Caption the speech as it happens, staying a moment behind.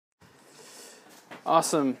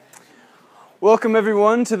Awesome. Welcome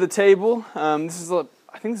everyone to the table. I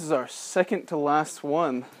think this is our second to last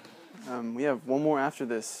one. We have one more after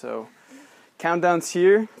this, so countdown's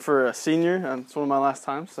here for a senior. It's one of my last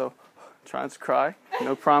times, so I'm trying to cry.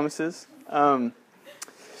 No promises. I'm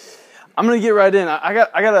gonna get right in. I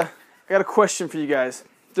got a question for you guys.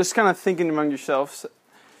 Just kind of thinking among yourselves.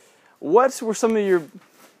 What were some of your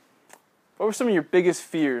biggest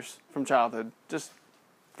fears from childhood? Just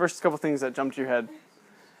first couple things that jumped to your head.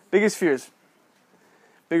 Biggest fears.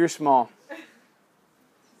 Big or small?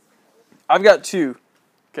 I've got two.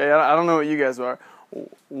 Okay, I don't know what you guys are.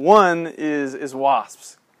 One is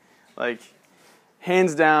wasps. Like,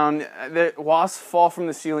 hands down, wasps fall from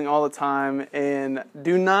the ceiling all the time, and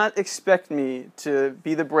do not expect me to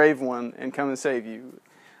be the brave one and come and save you.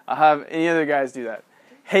 I'll have any other guys do that.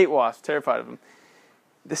 Hate wasps, terrified of them.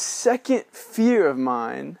 The second fear of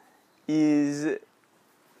mine is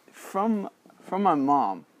from my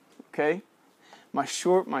mom. Okay, my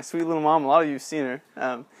sweet little mom. A lot of you have seen her.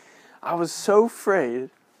 I was so afraid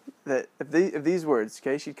that of these words.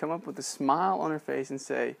 Okay, she'd come up with a smile on her face and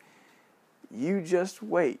say, "You just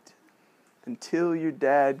wait until your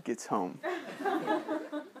dad gets home."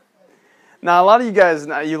 Now, a lot of you guys,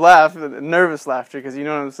 you laugh, nervous laughter, because you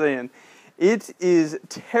know what I'm saying. It is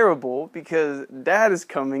terrible because Dad is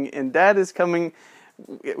coming, and Dad is coming.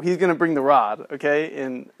 He's going to bring the rod, okay?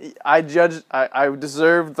 And I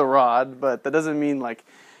deserve the rod, but that doesn't mean like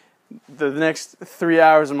the next 3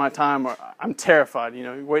 hours of my time I'm terrified,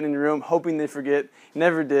 waiting in the room, hoping they forget.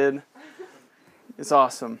 Never did. It's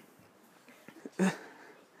awesome.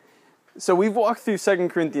 So we've walked through 2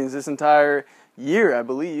 Corinthians this entire year, I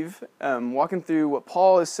believe, walking through what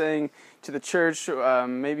Paul is saying to the church,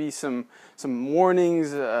 maybe some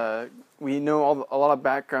warnings. We know a lot of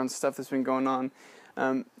background stuff that's been going on.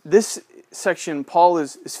 This section, Paul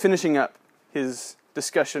is finishing up his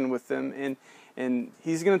discussion with them, and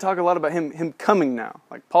he's going to talk a lot about him coming now.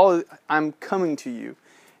 Like, Paul, I'm coming to you,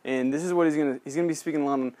 and this is what he's going to be speaking a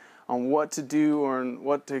lot on what to do or on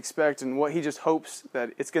what to expect and what he just hopes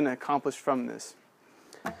that it's going to accomplish from this.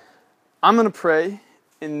 I'm going to pray,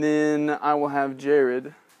 and then I will have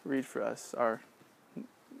Jared read for us, our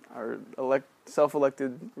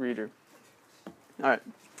self-elected reader. All right,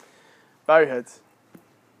 bow your heads.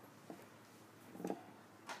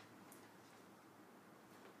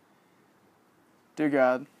 Dear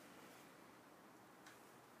God,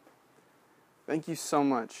 thank you so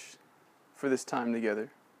much for this time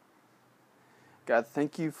together. God,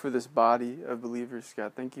 thank you for this body of believers.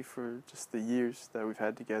 God, thank you for just the years that we've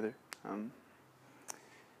had together. And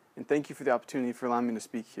thank you for the opportunity for allowing me to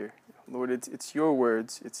speak here. Lord, it's your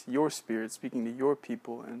words, it's your spirit speaking to your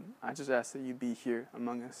people, and I just ask that you be here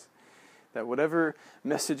among us. That whatever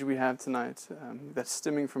message we have tonight that's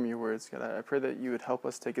stemming from your words, God, I pray that you would help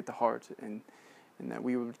us take it to heart, and that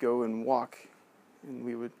we would go and walk, and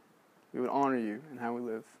we would honor you in how we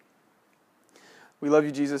live. We love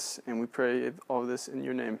you, Jesus, and we pray all of this in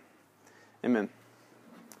your name. Amen.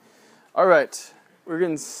 All right, we're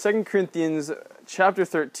in 2 Corinthians chapter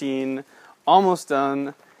 13, almost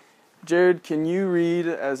done. Jared, can you read,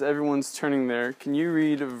 as everyone's turning there, can you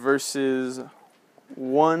read verses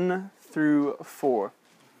 1 through 4?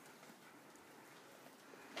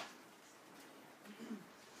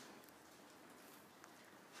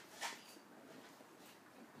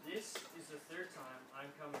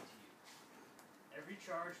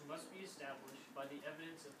 Charge must be established by the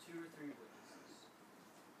evidence of 2 or 3 witnesses.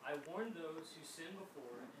 I warned those who sinned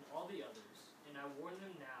before and all the others, and I warn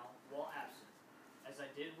them now while absent, as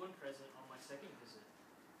I did when present on my second visit,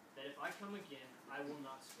 that if I come again, I will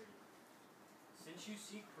not spare you. Since you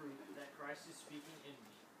seek proof that Christ is speaking in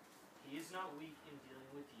me, he is not weak in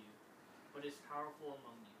dealing with you, but is powerful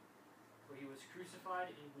among you. For he was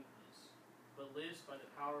crucified in weakness, but lives by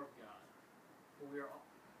the power of God. For we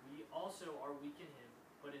also are weak in him,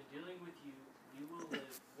 but in dealing with you, we will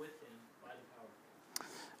live with him by the power.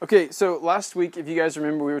 Okay, so last week, if you guys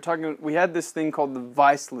remember, we had this thing called the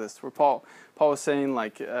vice list, where Paul was saying,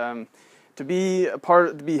 like, to be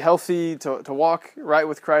healthy, to walk right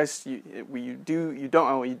with Christ, you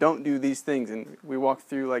don't do these things, and we walked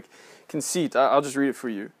through like conceit. I'll just read it for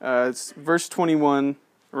you. It's verse 21,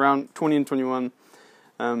 around 20 and 21.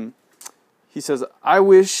 He says,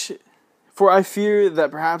 For I fear that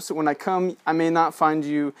perhaps when I come, I may not find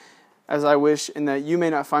you as I wish, and that you may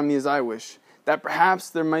not find me as I wish. That perhaps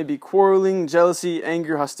there may be quarreling, jealousy,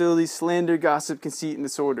 anger, hostility, slander, gossip, conceit, and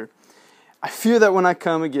disorder. I fear that when I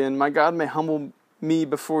come again, my God may humble me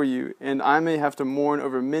before you, and I may have to mourn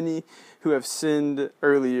over many who have sinned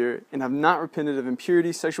earlier and have not repented of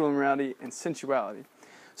impurity, sexual immorality, and sensuality.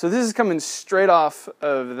 So this is coming straight off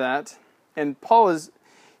of that. And Paul is,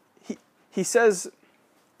 he says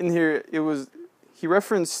in here, he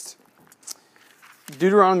referenced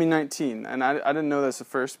Deuteronomy 19. And I didn't know this at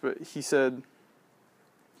first, but he said,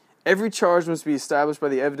 every charge must be established by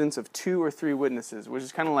the evidence of 2 or 3 witnesses, which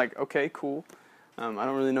is kind of like, okay, cool. I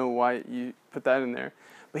don't really know why you put that in there.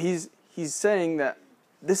 But he's saying that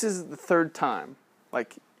this is the 3rd time.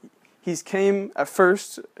 Like, he's came at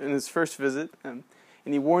first, in his first visit, and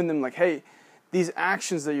he warned them, like, hey, these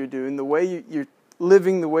actions that you're doing, the way you're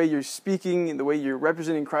living, the way you're speaking, and the way you're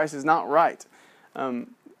representing Christ is not right.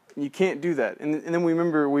 You can't do that. And then we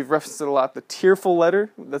remember, we've referenced it a lot, the tearful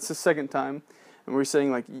letter, that's the 2nd time. And we're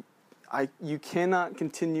saying, like, you cannot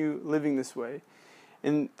continue living this way.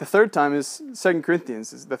 And the 3rd time is 2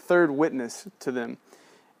 Corinthians, is the 3rd witness to them.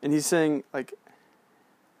 And he's saying, like,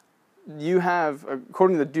 you have,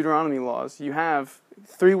 according to the Deuteronomy laws, you have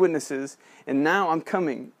 3 witnesses, and now I'm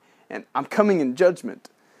coming, and I'm coming in judgment.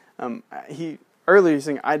 Earlier he's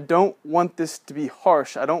saying, I don't want this to be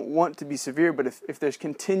harsh, I don't want to be severe, but if there's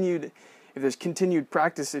continued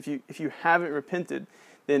practice, if you haven't repented,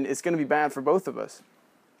 then it's going to be bad for both of us.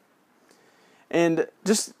 And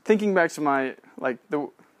just thinking back to I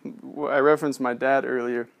referenced my dad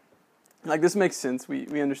earlier, like, this makes sense,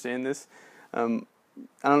 we understand this.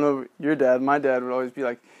 I don't know your dad, my dad would always be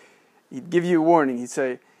like, he'd give you a warning, he'd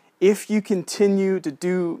say, if you continue to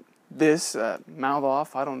do this, mouth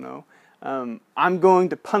off, I don't know, I'm going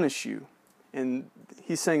to punish you. And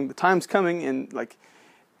he's saying the time's coming, and like,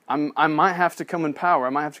 I might have to come in power, I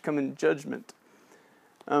might have to come in judgment.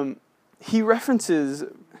 He references,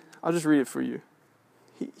 I'll just read it for you.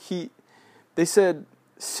 They said,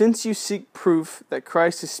 since you seek proof that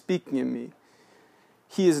Christ is speaking in me,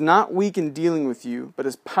 he is not weak in dealing with you, but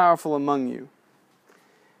is powerful among you.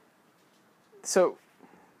 So,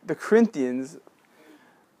 the Corinthians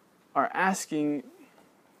are asking,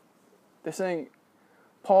 they're saying,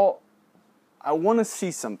 Paul, I want to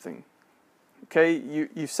see something. Okay,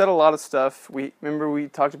 you've said a lot of stuff. Remember we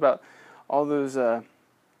talked about all those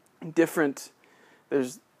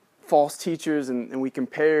there's false teachers, and we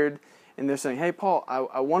compared, and they're saying, hey, Paul,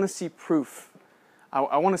 I want to see proof.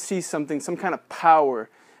 I want to see something, some kind of power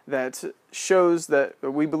that shows that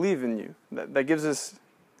we believe in you, that gives us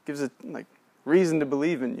like reason to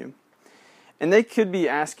believe in you. And they could be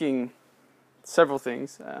asking several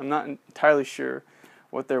things. I'm not entirely sure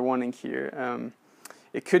what they're wanting here.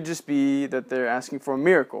 It could just be that they're asking for a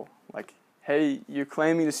miracle, like, hey, you're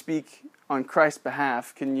claiming to speak on Christ's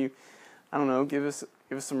behalf. Can you, I don't know, give us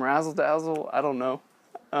some razzle dazzle? I don't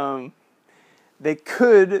know. They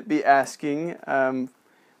could be asking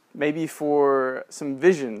maybe for some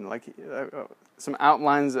vision, like some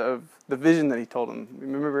outlines of the vision that he told them.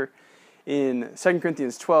 Remember in 2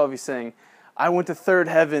 Corinthians 12, he's saying, I went to 3rd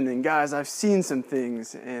heaven, and guys, I've seen some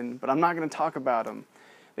things, but I'm not going to talk about them.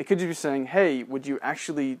 They could just be saying, hey, would you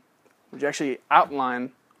actually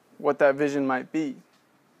outline what that vision might be?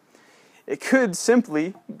 It could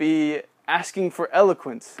simply be asking for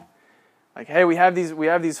eloquence. Like, hey, we have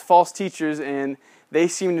these false teachers, and they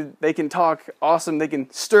can talk awesome. They can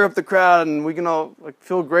stir up the crowd, and we can all like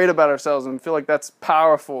feel great about ourselves and feel like that's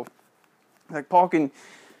powerful. Like, Paul,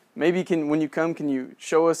 when you come, can you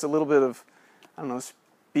show us a little bit of, I don't know,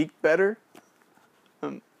 speak better?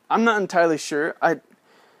 I'm not entirely sure.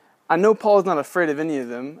 I know Paul is not afraid of any of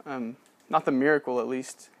them, not the miracle at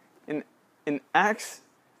least. In Acts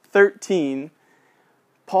 13,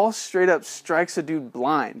 Paul straight up strikes a dude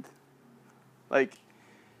blind. Like,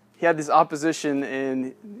 he had this opposition,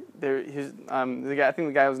 and I think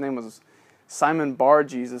the guy's name was Simon Bar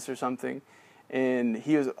Jesus or something, and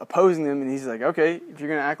he was opposing them, and he's like, okay, if you're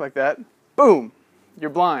going to act like that, boom, you're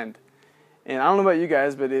blind. And I don't know about you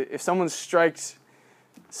guys, but if someone strikes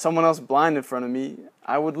someone else blind in front of me,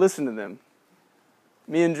 I would listen to them.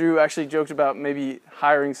 Me and Drew actually joked about maybe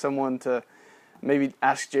hiring someone to maybe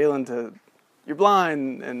ask Jalen to, you're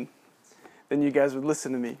blind, and then you guys would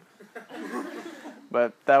listen to me.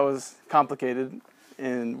 But that was complicated,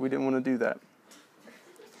 and we didn't want to do that.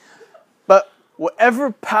 But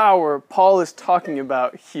whatever power Paul is talking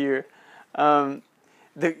about here, the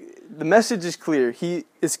message is clear. He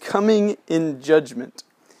is coming in judgment.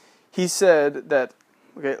 He said that,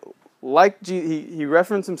 okay, he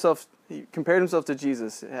referenced himself, he compared himself to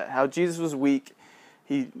Jesus, how Jesus was weak.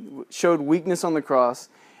 He showed weakness on the cross,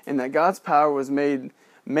 and that God's power was made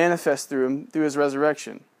manifest through him, through his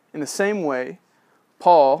resurrection. In the same way,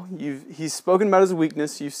 Paul, he's spoken about his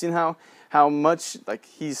weakness. You've seen how much like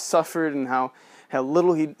he's suffered, and how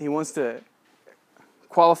little he wants to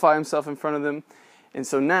qualify himself in front of them. And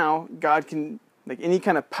so now God can Like any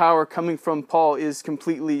kind of power coming from Paul is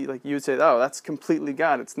completely, like you would say, oh, that's completely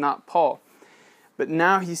God. It's not Paul. But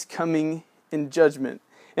now he's coming in judgment.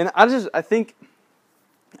 And I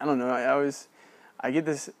don't know, I get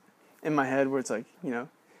this in my head where it's like,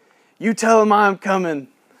 you tell him I'm coming,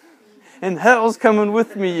 and hell's coming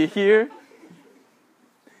with me, you hear?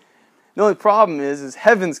 The only problem is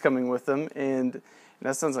heaven's coming with them, and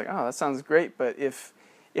that sounds like, oh, that sounds great, but if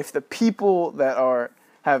the people that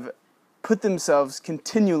have put themselves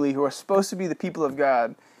continually, who are supposed to be the people of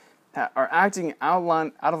God, are acting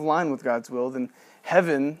out of line with God's will, then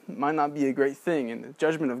heaven might not be a great thing, and the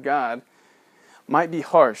judgment of God might be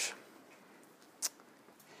harsh.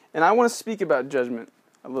 And I want to speak about judgment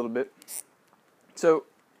a little bit. So,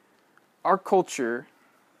 our culture,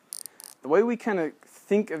 the way we kind of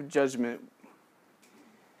think of judgment,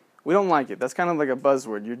 we don't like it. That's kind of like a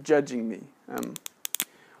buzzword. You're judging me.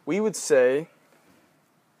 We would say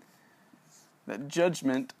that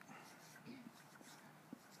judgment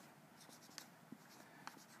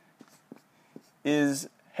is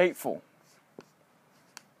hateful.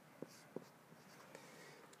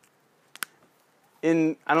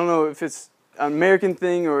 I don't know if it's an American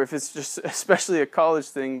thing or if it's just especially a college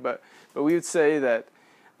thing, but we would say that,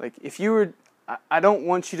 like, I don't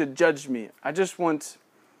want you to judge me. I just want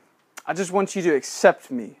you to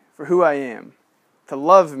accept me for who I am, to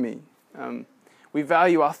love me. We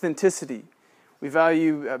value authenticity. We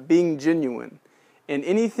value being genuine. And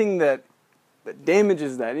anything that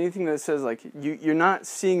damages that, anything that says, like, you're not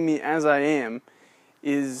seeing me as I am,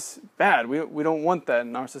 is bad. We don't want that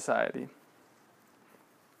in our society.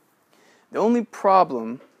 The only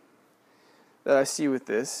problem that I see with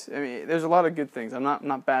this, I mean, there's a lot of good things. I'm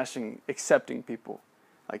not bashing accepting people.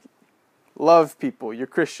 Like, love people. You're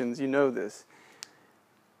Christians. You know this.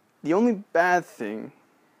 The only bad thing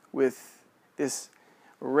with this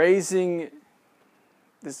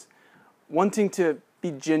wanting to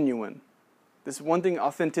be genuine, this wanting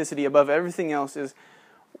authenticity above everything else, is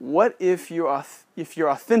what if you're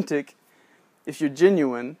authentic, if you're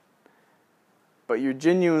genuine, but you're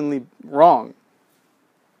genuinely wrong?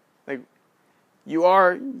 Like,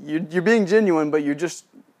 you're being genuine, but you're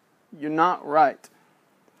not right.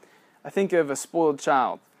 I think of a spoiled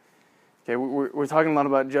child. Okay, we're talking a lot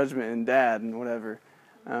about judgment and dad and whatever.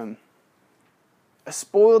 A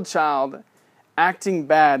spoiled child acting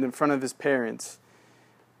bad in front of his parents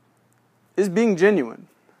is being genuine.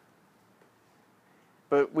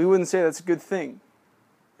 But we wouldn't say that's a good thing.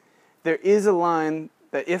 There is a line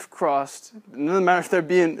that, if crossed, no matter if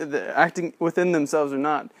they're acting within themselves or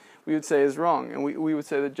not, we would say is wrong. And we would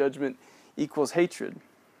say that judgment equals hatred.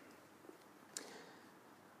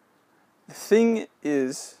 The thing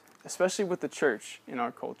is, especially with the church in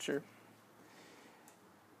our culture,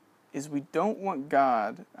 is we don't want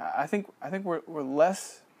God. I think we're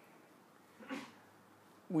less.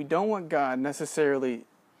 We don't want God necessarily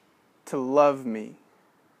to love me.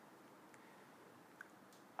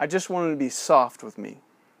 I just want him to be soft with me.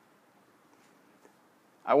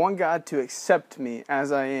 I want God to accept me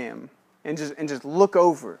as I am, and just look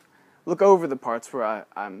over the parts where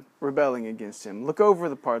I'm rebelling against him. Look over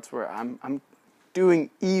the parts where I'm doing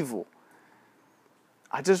evil.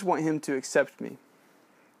 I just want him to accept me.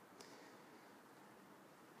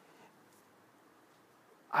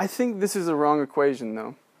 I think this is a wrong equation,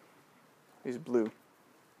 though. He's blue.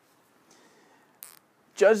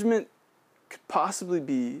 Judgment could possibly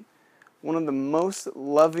be one of the most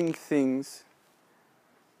loving things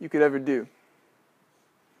you could ever do,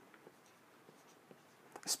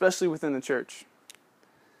 especially within the church.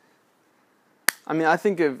 I mean, I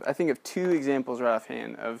think of two examples right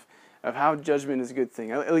offhand of how judgment is a good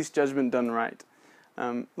thing. At least judgment done right.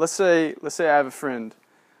 Let's say I have a friend.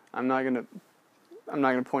 I'm not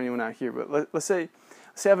gonna point anyone out here, but let's say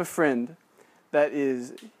I have a friend that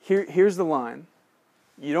is here. Here's the line.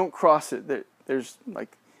 You don't cross it. There's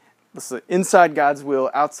like, let's say, inside God's will,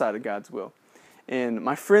 outside of God's will. And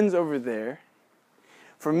my friend's over there.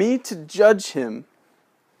 For me to judge him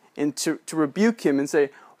and to rebuke him and say,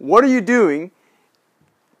 what are you doing?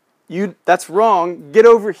 That's wrong. Get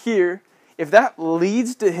over here. If that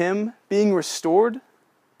leads to him being restored,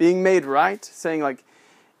 being made right, saying like,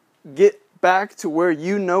 get back to where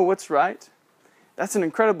you know what's right, that's an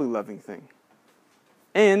incredibly loving thing.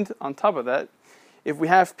 And on top of that, if we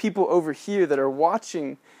have people over here that are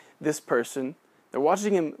watching this person, they're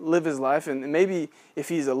watching him live his life, and maybe if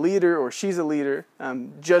he's a leader or she's a leader,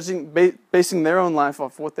 basing their own life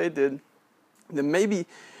off what they did, then maybe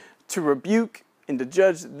to rebuke and to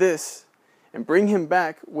judge this and bring him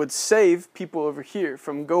back would save people over here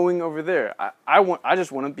from going over there. I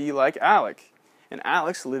just want to be like Alec, and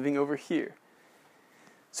Alec's living over here.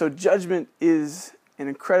 So judgment is an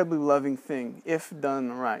incredibly loving thing if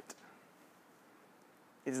done right.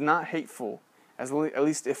 It's not hateful, at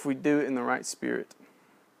least if we do it in the right spirit.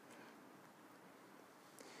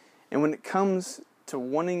 And when it comes to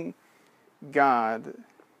wanting God's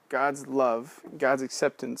love, God's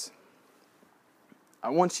acceptance, I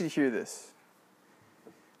want you to hear this.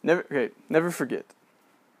 Never forget.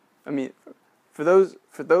 I mean, for those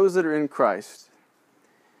that are in Christ,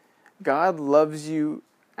 God loves you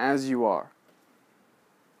as you are.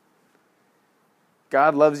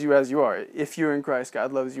 God loves you as you are. If you're in Christ,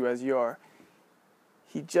 God loves you as you are.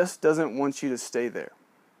 He just doesn't want you to stay there.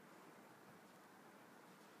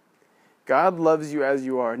 God loves you as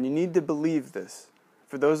you are, and you need to believe this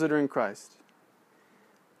for those that are in Christ.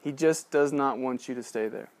 He just does not want you to stay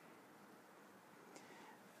there.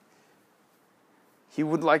 He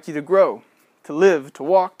would like you to grow, to live, to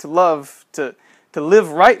walk, to love, to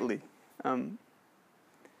live rightly.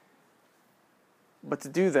 But to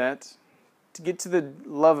do that, to get to the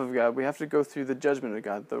love of God, we have to go through the judgment of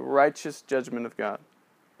God, the righteous judgment of God.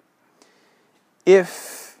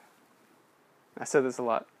 If, I said this a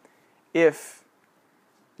lot, if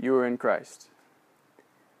you are in Christ.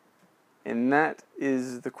 And that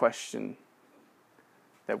is the question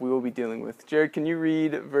that we will be dealing with. Jared, can you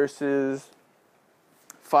read verses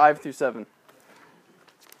 5 through 7?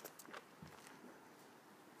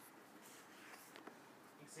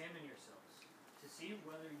 Examine yourselves to see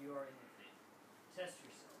whether you are in the faith. Test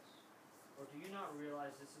yourselves. Or do you not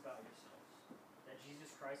realize this about yourselves, that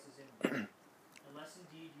Jesus Christ is in you, unless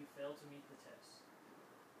indeed you fail to meet the test?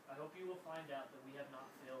 I hope you will find out that we have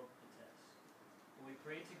not failed the test. But we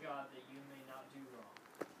pray to God that you may not do wrong.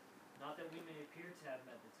 Not that we may appear to have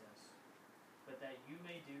met the test, but that you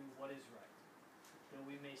may do what is right, though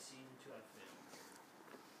we may seem to have failed.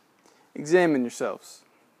 Examine yourselves.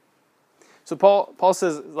 So Paul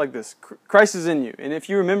says like this, Christ is in you. And if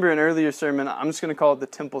you remember an earlier sermon, I'm just going to call it the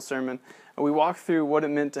temple sermon. We walked through what it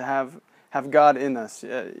meant to have God in us.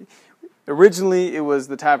 Originally, it was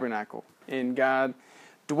the tabernacle, and God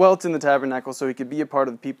dwelt in the tabernacle so he could be a part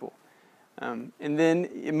of the people. And then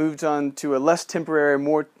it moved on to a less temporary,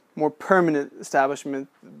 more permanent establishment,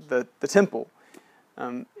 the temple.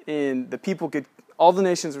 And the people all the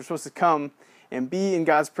nations were supposed to come and be in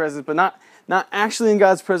God's presence, but not actually in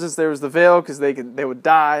God's presence. There was the veil because they would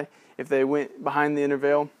die if they went behind the inner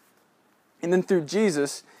veil. And then through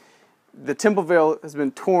Jesus, the temple veil has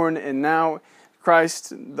been torn, and now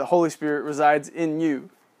Christ, the Holy Spirit, resides in you.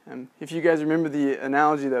 If you guys remember the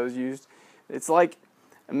analogy that was used, it's like,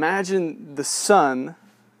 imagine the sun,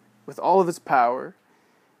 with all of its power,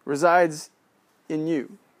 resides in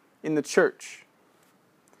you, in the church.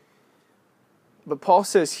 But Paul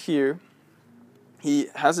says here, he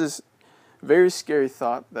has this very scary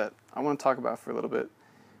thought that I want to talk about for a little bit.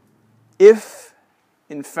 If,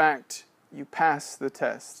 in fact, you pass the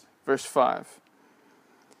test, verse 5,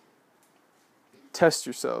 test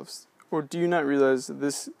yourselves. Or do you not realize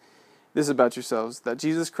this about yourselves, that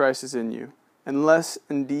Jesus Christ is in you, unless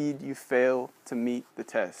indeed you fail to meet the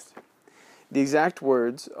test? The exact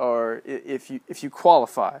words are, if you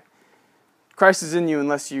qualify. Christ is in you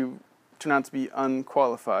unless you turn out to be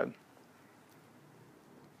unqualified.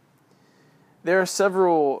 There are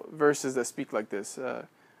several verses that speak like this.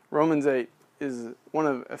 Romans 8 is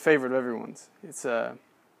a favorite of everyone's. It's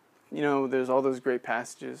there's all those great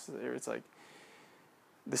passages there. It's like,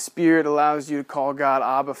 the Spirit allows you to call God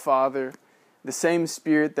Abba, Father. The same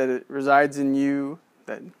Spirit that resides in you,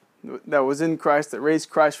 that was in Christ, that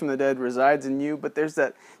raised Christ from the dead, resides in you. But there's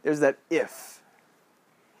that if.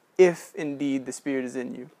 If indeed the Spirit is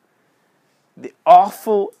in you. The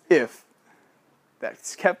awful if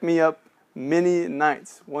that's kept me up many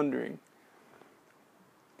nights wondering.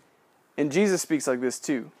 And Jesus speaks like this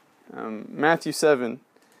too. Matthew 7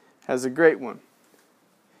 has a great one.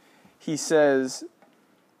 He says,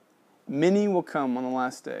 many will come on the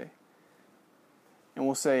last day and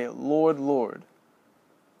will say, Lord, Lord.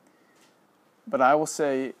 But I will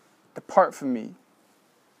say, depart from me,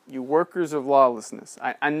 you workers of lawlessness.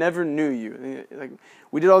 I never knew you. Like,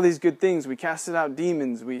 we did all these good things. We casted out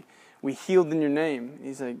demons. We healed in your name.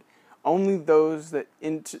 He's like, only those that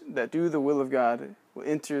do the will of God will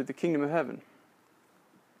enter the kingdom of heaven.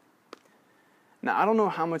 Now, I don't know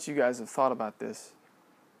how much you guys have thought about this,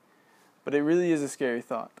 but it really is a scary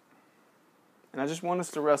thought. And I just want us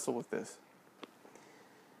to wrestle with this.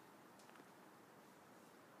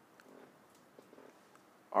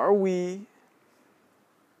 Are we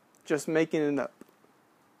just making it up?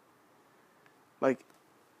 Like,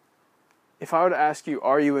 if I were to ask you,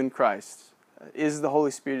 are you in Christ? Is the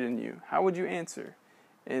Holy Spirit in you? How would you answer?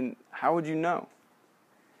 And how would you know?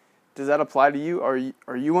 Does that apply to you? Are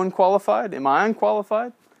you unqualified? Am I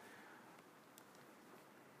unqualified?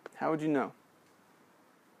 How would you know?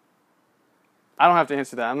 I don't have to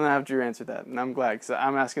answer that. I'm going to have Drew answer that, and I'm glad because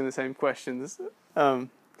I'm asking the same questions. But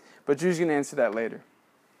Drew's going to answer that later.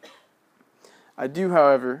 I do,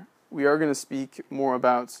 however, we are going to speak more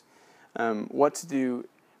about what to do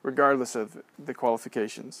regardless of the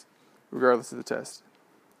qualifications, regardless of the test.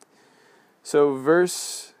 So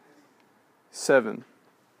verse 7.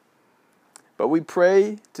 But we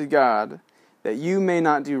pray to God that you may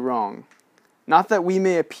not do wrong, not that we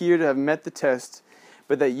may appear to have met the test,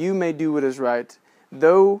 but that you may do what is right,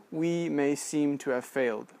 though we may seem to have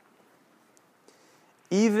failed.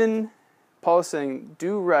 Even, Paul is saying,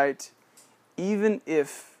 do right, even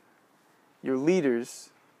if your leaders,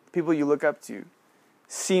 people you look up to,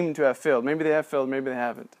 seem to have failed. Maybe they have failed, maybe they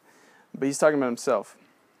haven't. But he's talking about himself.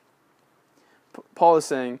 Paul is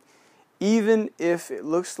saying, even if it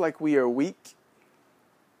looks like we are weak,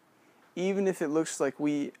 even if it looks like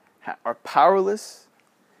we are powerless,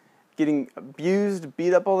 getting abused,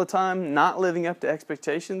 beat up all the time, not living up to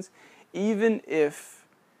expectations, even if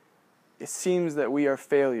it seems that we are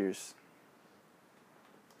failures,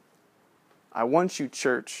 I want you,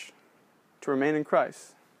 church, to remain in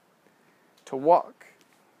Christ, to walk,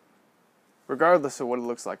 regardless of what it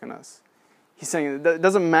looks like in us. He's saying it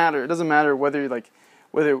doesn't matter. It doesn't matter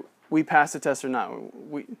whether we pass the test or not.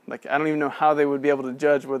 I don't even know how they would be able to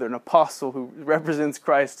judge whether an apostle who represents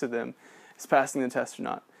Christ to them is passing the test or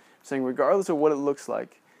not. I'm saying regardless of what it looks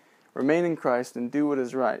like, remain in Christ and do what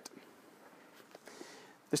is right.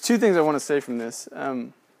 There's two things I want to say from this.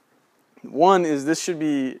 One is this should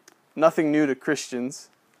be nothing new to Christians.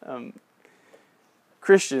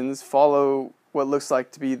 Christians follow what looks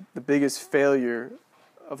like to be the biggest failure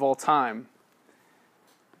of all time.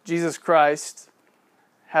 Jesus Christ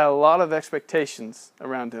had a lot of expectations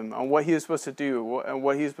around him on what he was supposed to do and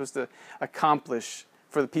what he was supposed to accomplish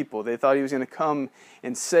for the people. They thought he was going to come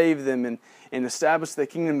and save them and establish the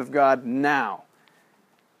kingdom of God now.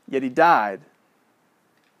 Yet he died.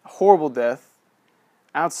 A horrible death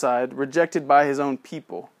outside, rejected by his own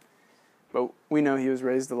people. But we know he was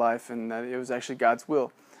raised to life and that it was actually God's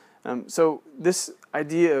will. So this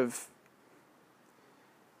idea of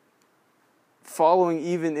following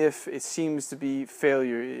even if it seems to be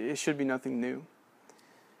failure, it should be nothing new.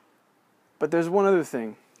 But there's one other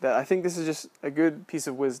thing that I think this is just a good piece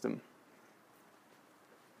of wisdom.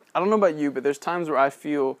 I don't know about you, but there's times where I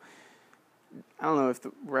feel, I don't know if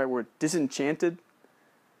the right word, disenchanted,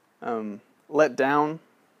 let down.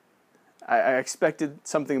 I expected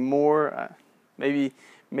something more. Maybe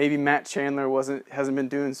Matt Chandler hasn't been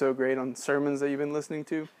doing so great on sermons that you've been listening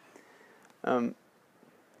to.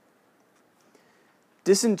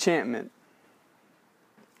 Disenchantment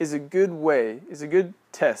is a good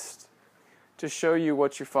test to show you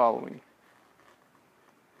what you're following.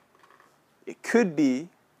 It could be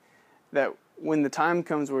that when the time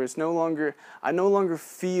comes where I no longer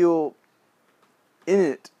feel in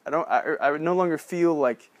it. I no longer feel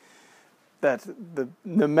like that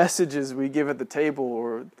the messages we give at the table,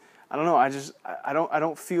 or I don't know. I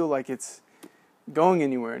don't feel like it's going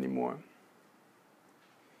anywhere anymore.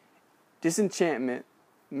 Disenchantment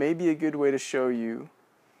may be a good way to show you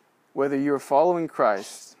whether you're following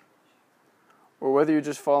Christ or whether you're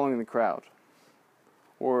just following the crowd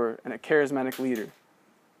or a charismatic leader.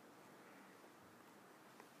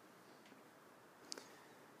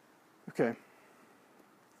 Okay.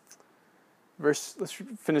 Let's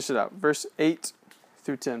finish it out. Verse 8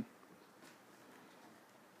 through 10.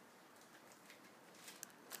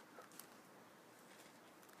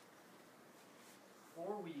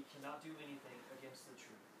 For we cannot do anything against the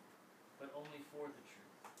truth, but only for the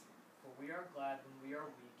truth. For we are glad when we are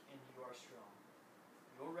weak and you are strong.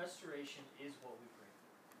 Your restoration is what we pray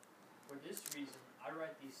for. For this reason, I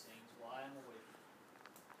write these things while I am away from you,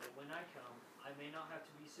 that when I come, I may not have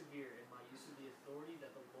to be severe in my use of the authority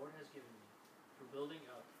that the Lord has given me, for building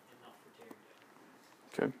up and not for tearing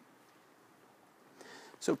down. Okay.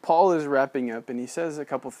 So Paul is wrapping up, and he says a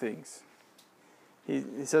couple things. He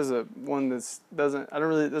says one that doesn't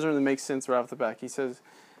really make sense right off the back. He says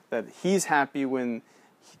that he's happy when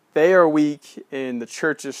they are weak and the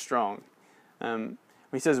church is strong. When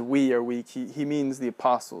he says we are weak, he means the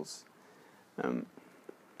apostles.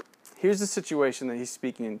 Here's the situation that he's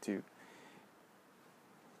speaking into.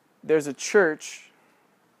 There's a church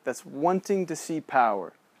that's wanting to see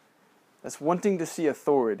power, that's wanting to see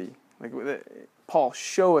authority. Like, Paul,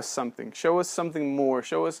 show us something. Show us something more.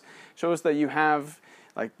 Show us that you have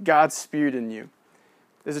like God's Spirit in you.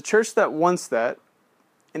 There's a church that wants that,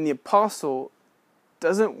 and the apostle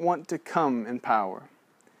doesn't want to come in power.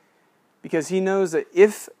 Because he knows that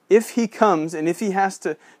if he comes and if he has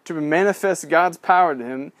to manifest God's power to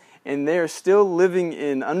him, and they are still living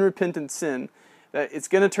in unrepentant sin, that it's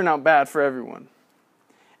going to turn out bad for everyone.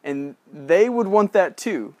 And they would want that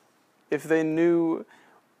too, if they knew,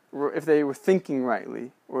 if they were thinking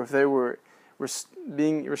rightly, or if they were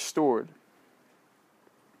being restored.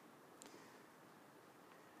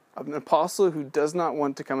 An apostle who does not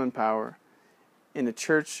want to come in power, in a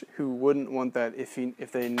church who wouldn't want that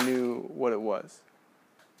if they knew what it was.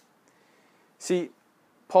 See,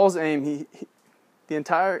 Paul's aim, in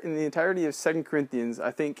the entirety of 2 Corinthians,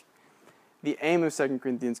 I think the aim of 2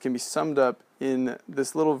 Corinthians can be summed up in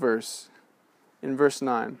this little verse, in verse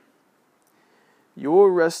 9.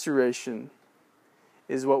 Your restoration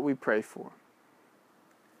is what we pray for.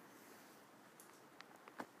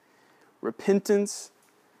 Repentance,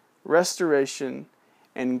 restoration,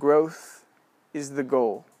 and growth is the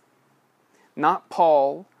goal. Not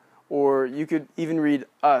Paul, or you could even read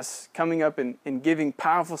us, coming up and giving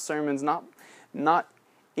powerful sermons, not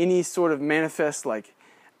any sort of manifest like,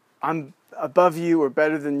 I'm above you or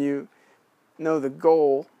better than you. No, the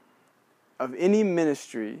goal of any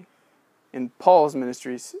ministry, in Paul's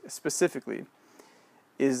ministry specifically,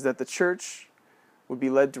 is that the church would be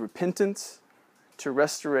led to repentance, to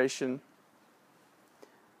restoration,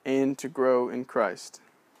 and to grow in Christ.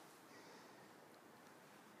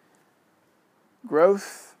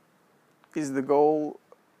 Growth is the goal,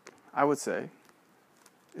 I would say,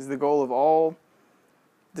 is the goal of all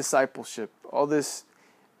discipleship. All this,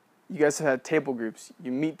 you guys have had table groups.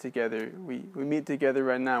 You meet together. We meet together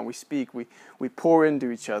right now. We speak. We pour into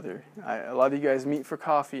each other. A lot of you guys meet for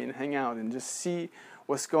coffee and hang out and just see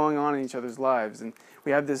what's going on in each other's lives. And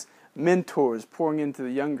we have this mentors pouring into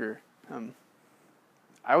the younger.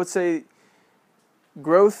 I would say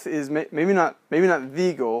growth is maybe not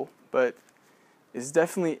the goal, but is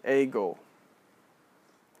definitely a goal.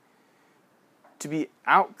 To be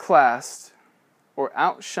outclassed or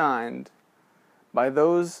outshined by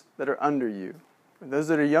those that are under you, or those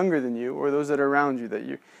that are younger than you, or those that are around you that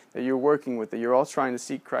you're working with, that you're all trying to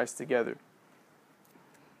seek Christ together.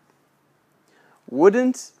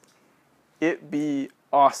 Wouldn't it be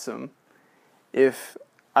awesome if,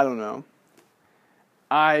 I don't know,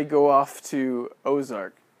 I go off to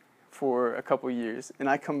Ozark for a couple years and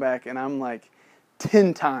I come back and I'm like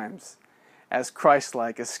 10 times as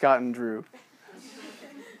Christ-like as Scott and Drew?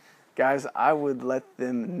 Guys, I would let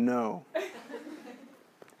them know.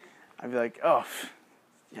 I'd be like, oh,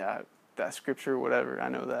 yeah, that scripture, whatever, I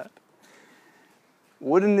know that.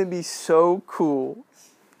 Wouldn't it be so cool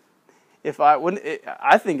if I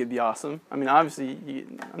think it'd be awesome. I mean, obviously,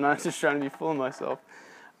 I'm not just trying to be fooling myself.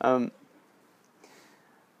 But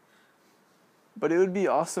it would be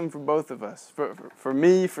awesome for both of us. For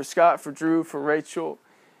me, for Scott, for Drew, for Rachel,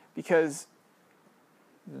 because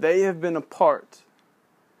they have been a part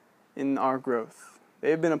in our growth.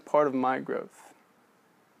 They have been a part of my growth.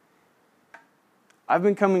 I've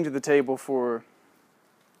been coming to the table for,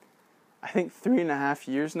 I think, 3.5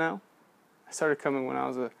 years now. I started coming when I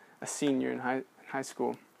was a senior in high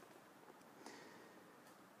school.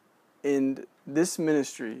 And this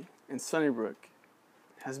ministry in Sunnybrook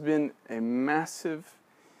has been a massive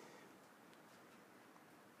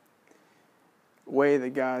way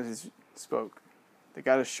that God has spoke, that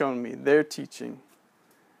God has shown me their teaching.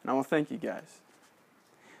 And I want to thank you guys.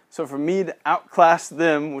 So for me to outclass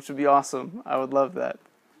them, which would be awesome, I would love that.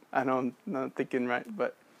 I know I'm not thinking right,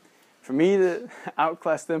 but for me to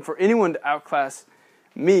outclass them, for anyone to outclass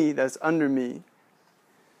me that's under me,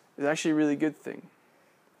 is actually a really good thing.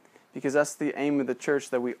 Because that's the aim of the church,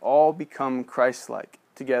 that we all become Christ-like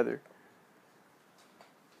together.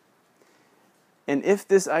 And if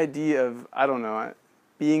this idea of, I don't know,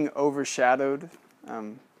 being overshadowed,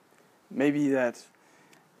 maybe that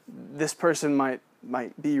this person might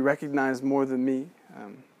be recognized more than me,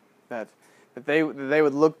 that they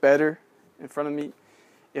would look better in front of me,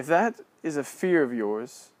 if that is a fear of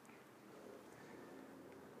yours,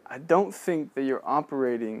 I don't think that you're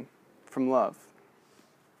operating from love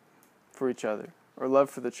for each other or love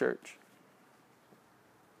for the church.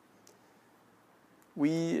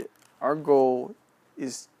 Our goal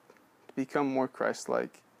is to become more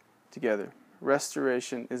Christ-like together.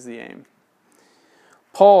 Restoration is the aim.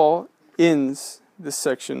 Paul ends this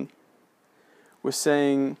section with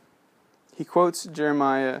saying, he quotes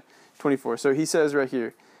Jeremiah 24. So he says right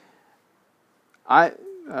here,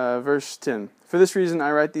 verse 10, "For this reason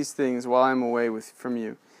I write these things while I am away from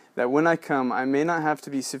you, that when I come I may not have to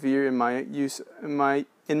be severe in my use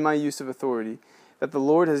of authority, that the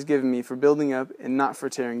Lord has given me for building up and not for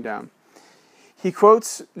tearing down." he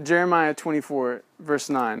quotes Jeremiah 24, verse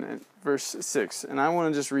 9 and verse 6, and I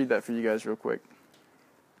want to just read that for you guys real quick.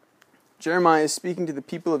 Jeremiah is speaking to the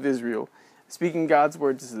people of Israel, speaking God's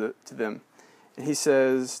word to them. And he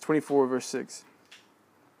says, 24, verse 6,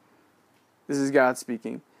 this is God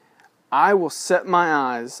speaking, I will set my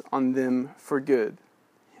eyes on them for good,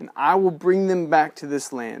 and I will bring them back to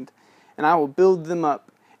this land, and I will build them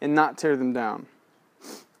up and not tear them down.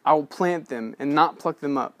 I will plant them and not pluck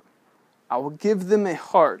them up. I will give them a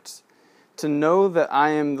heart to know that I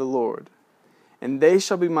am the Lord, and they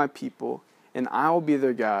shall be my people, and I will be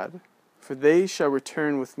their God, for they shall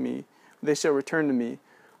return with me. They shall return to me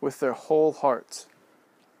with their whole hearts.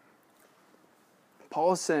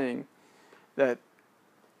 Paul is saying that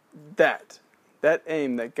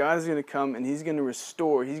aim, that God is going to come and he's going to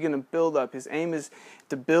restore, he's going to build up. His aim is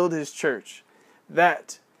to build his church.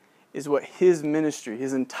 That is what his ministry,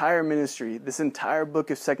 his entire ministry, this entire book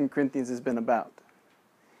of 2 Corinthians has been about.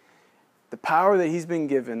 The power that he's been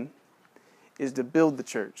given is to build the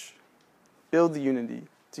church, build the unity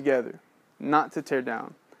together, not to tear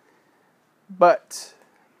down. But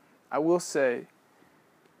I will say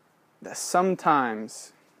that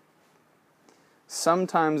sometimes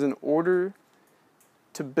in order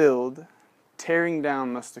to build, tearing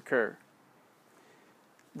down must occur.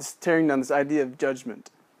 This tearing down, this idea of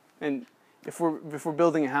judgment. And if we're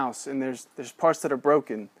building a house and there's parts that are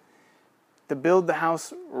broken, to build the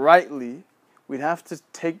house rightly, we'd have to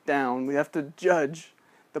take down, we'd have to judge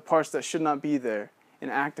the parts that should not be there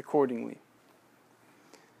and act accordingly.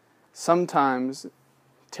 Sometimes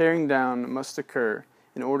tearing down must occur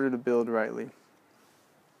in order to build rightly.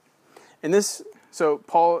 And this, so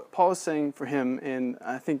Paul is saying for him, and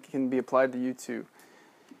I think it can be applied to you too,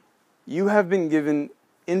 you have been given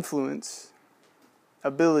influence,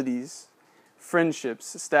 abilities,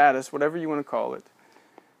 friendships, status, whatever you want to call it,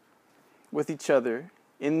 with each other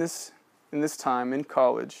in this time in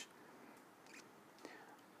college.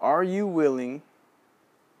 Are you willing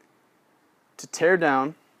to tear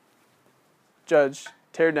down, judge,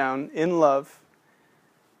 tear down in love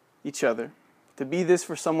each other, to be this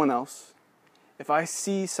for someone else? If I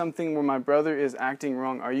see something where my brother is acting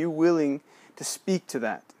wrong, are you willing to speak to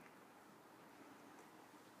that?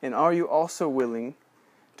 And are you also willing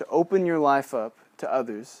to open your life up to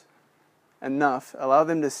others enough, allow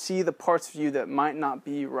them to see the parts of you that might not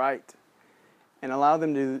be right, and allow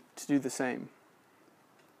them to do the same?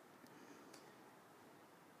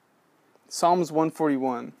 Psalms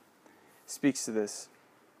 141 speaks to this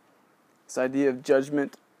idea of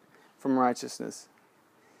judgment from righteousness.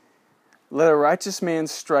 Let a righteous man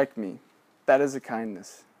strike me, that is a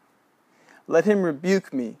kindness. Let him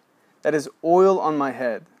rebuke me, that is oil on my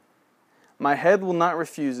head. My head will not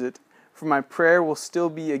refuse it, for my prayer will still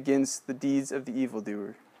be against the deeds of the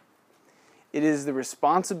evildoer. It is the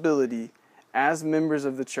responsibility as members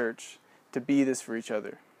of the church to be this for each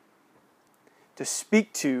other, to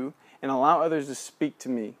speak to and allow others to speak to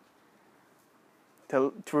me,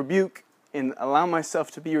 to rebuke and allow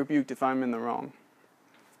myself to be rebuked if I'm in the wrong.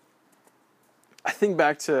 I think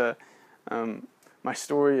back to my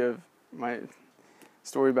story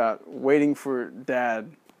about waiting for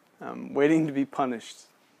Dad, waiting to be punished.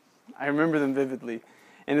 I remember them vividly,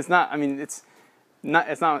 and it's not. I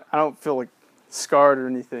don't feel like scarred or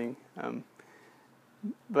anything.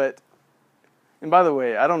 But by the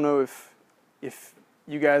way, I don't know if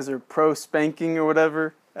you guys are pro spanking or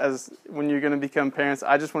whatever as when you're going to become parents.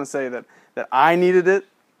 I just want to say that I needed it.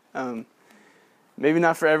 Maybe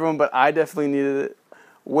not for everyone, but I definitely needed it.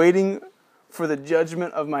 Waiting for the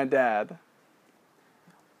judgment of my dad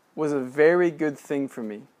was a very good thing for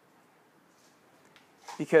me.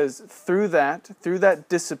 Because through that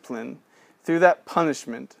discipline, through that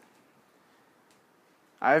punishment,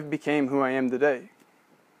 I've became who I am today.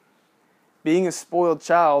 Being a spoiled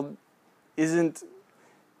child isn't,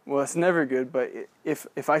 well, it's never good, but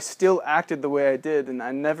if I still acted the way I did and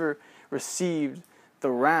I never received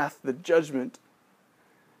the wrath, the judgment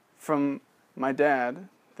from my dad,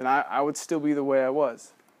 then I would still be the way I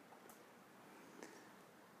was.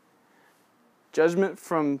 Judgment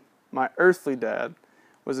from my earthly dad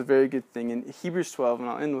was a very good thing. In Hebrews 12, and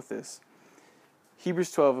I'll end with this,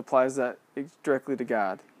 Hebrews 12 applies that directly to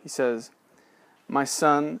God. He says, "My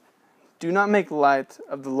son, do not make light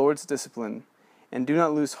of the Lord's discipline, and do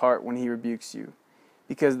not lose heart when he rebukes you,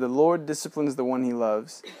 because the Lord disciplines the one he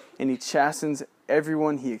loves, and he chastens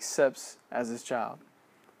everyone he accepts as his child."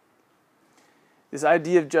 This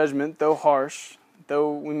idea of judgment, though harsh,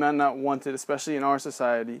 though we might not want it, especially in our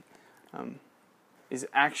society, is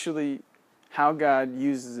actually how God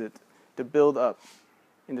uses it to build up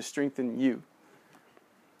and to strengthen you.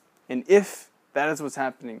 And if that is what's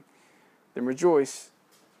happening, then rejoice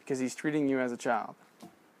because he's treating you as a child.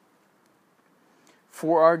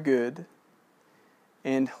 For our good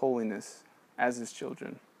and holiness as his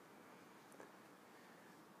children.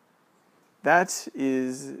 That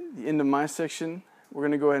is the end of my section. We're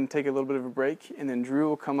going to go ahead and take a little bit of a break, and then Drew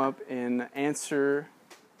will come up and answer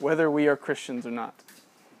whether we are Christians or not.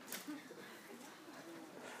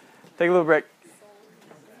 Take a little break.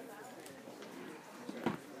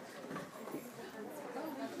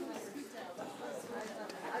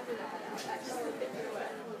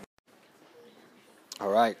 All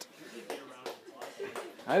right.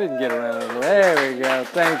 I didn't get around. There we go.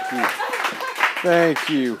 Thank you. Thank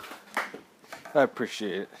you. I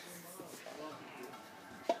appreciate it.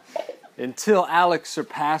 Until Alex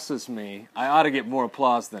surpasses me, I ought to get more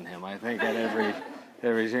applause than him. I think at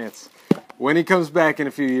every chance. When he comes back in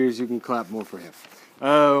a few years, you can clap more for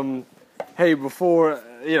him. Hey, before,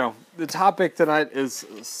 the topic tonight is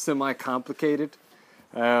semi-complicated.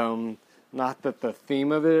 Not that the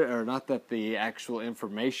theme of it, or not that the actual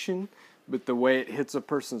information, but the way it hits a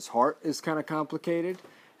person's heart is kind of complicated.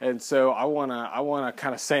 And so I wanna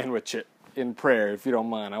kind of sandwich it in prayer, if you don't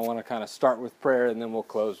mind. I want to kind of start with prayer, and then we'll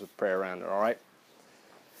close with prayer around it, all right?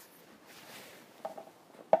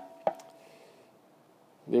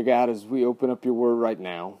 Dear God, as we open up your word right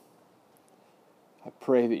now, I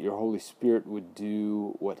pray that your Holy Spirit would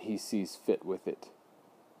do what he sees fit with it.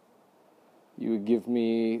 You would give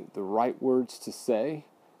me the right words to say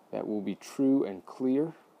that will be true and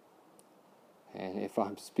clear. And if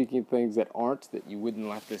I'm speaking things that aren't, that you wouldn't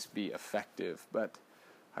let this be effective. But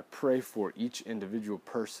I pray for each individual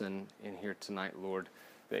person in here tonight, Lord,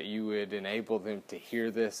 that you would enable them to hear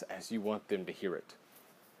this as you want them to hear it.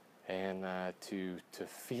 And to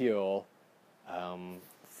feel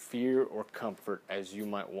fear or comfort as you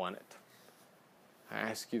might want it. I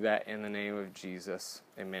ask you that in the name of Jesus.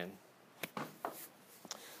 Amen.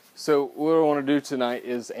 So what I want to do tonight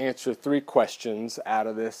is answer 3 questions out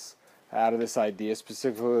of this idea,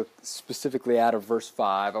 specifically out of verse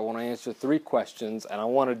 5. I want to answer 3 questions, and I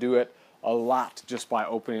want to do it a lot just by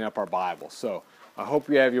opening up our Bible. So I hope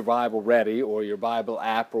you have your Bible ready, or your Bible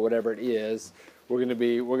app, or whatever it is. We're going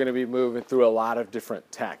to be moving through a lot of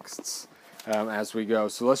different texts as we go.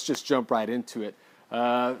 So let's just jump right into it.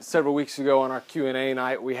 Several weeks ago on our Q&A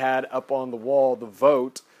night, we had up on the wall the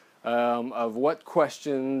vote of what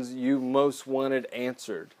questions you most wanted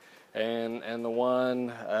answered. And the one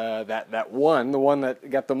the one that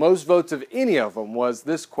got the most votes of any of them was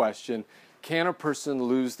this question: can a person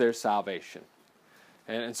lose their salvation?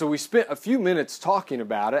 And so we spent a few minutes talking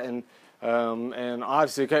about it, and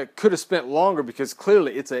obviously could have spent longer, because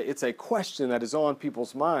clearly it's a question that is on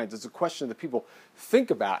people's minds. It's a question that people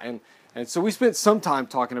think about, and so we spent some time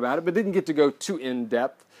talking about it, but didn't get to go too in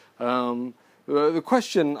depth. The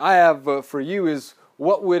question I have for you is,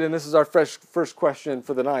 what would, and this is our first question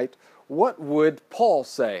for the night, what would Paul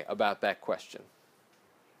say about that question?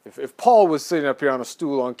 If Paul was sitting up here on a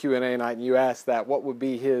stool on Q&A night and you asked that, what would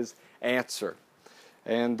be his answer?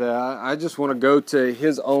 And I just want to go to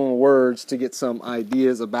his own words to get some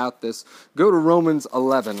ideas about this. Go to Romans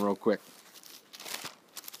 11 real quick.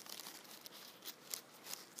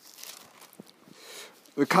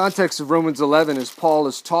 The context of Romans 11 is Paul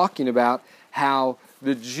is talking about how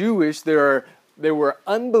the Jewish, there were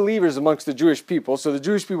unbelievers amongst the Jewish people. So the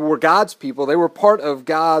Jewish people were God's people. They were part of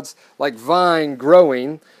God's vine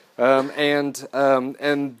growing. And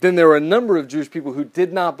then there were a number of Jewish people who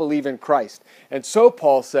did not believe in Christ. And so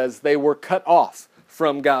Paul says they were cut off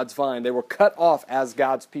from God's vine. They were cut off as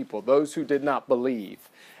God's people, those who did not believe.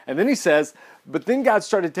 And then he says, but then God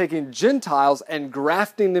started taking Gentiles and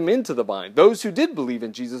grafting them into the vine. Those who did believe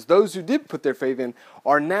in Jesus, those who did put their faith in,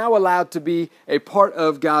 are now allowed to be a part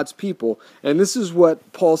of God's people. And this is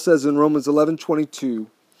what Paul says in Romans 11:22.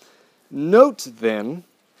 Note then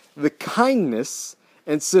the kindness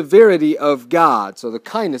and severity of God. So the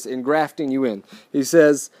kindness in grafting you in. He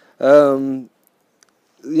says,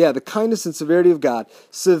 the kindness and severity of God.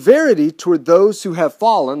 Severity toward those who have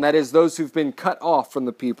fallen, that is, those who've been cut off from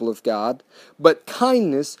the people of God, but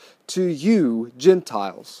kindness to you,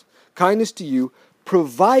 Gentiles. Kindness to you,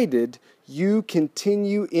 provided you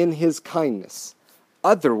continue in his kindness.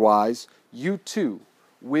 Otherwise, you too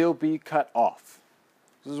will be cut off.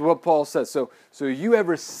 This is what Paul says. So you have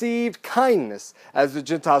received kindness as the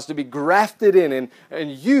Gentiles to be grafted in.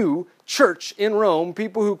 And you, church in Rome,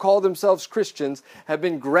 people who call themselves Christians, have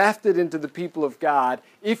been grafted into the people of God.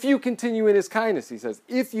 If you continue in his kindness, he says,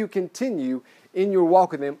 if you continue in your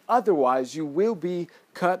walk with him, otherwise you will be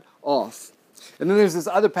cut off. And then there's this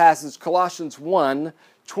other passage, Colossians 1,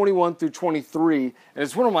 21 through 23, and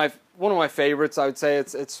it's one of my favorites. I would say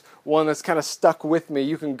it's one that's kind of stuck with me.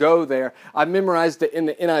 You can go there. I memorized it in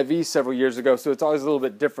the NIV several years ago, so it's always a little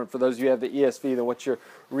bit different for those of you who have the ESV than what you're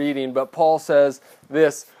reading. But Paul says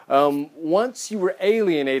this, once you were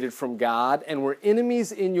alienated from God and were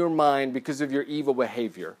enemies in your mind because of your evil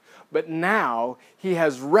behavior, but now he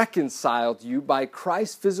has reconciled you by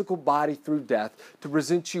Christ's physical body through death to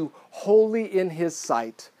present you holy in his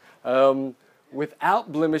sight,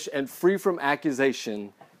 without blemish and free from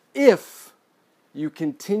accusation, if you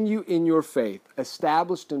continue in your faith,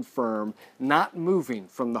 established and firm, not moving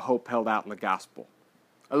from the hope held out in the gospel.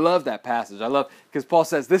 I love that passage. I love, because Paul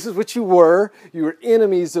says, this is what you were. You were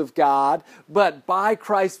enemies of God, but by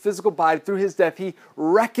Christ's physical body, through his death, he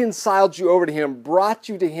reconciled you over to him, brought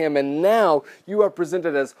you to him, and now you are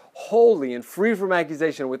presented as holy and free from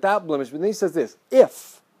accusation, without blemish. But then he says this,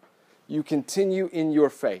 if you continue in your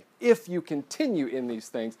faith, if you continue in these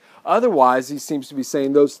things. Otherwise, he seems to be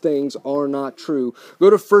saying those things are not true. Go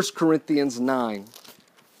to 1 Corinthians 9.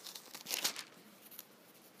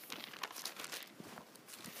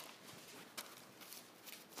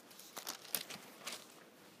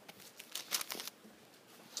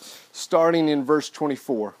 Starting in verse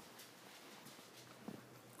 24.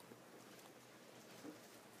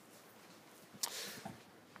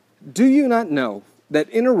 Do you not know that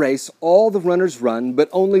in a race all the runners run, but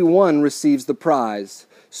only one receives the prize?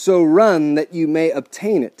 So run that you may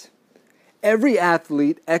obtain it. Every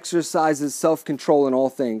athlete exercises self-control in all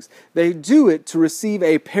things. They do it to receive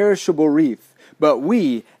a perishable wreath, but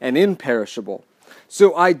we an imperishable.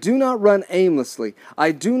 So I do not run aimlessly.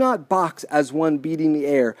 I do not box as one beating the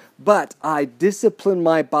air, but I discipline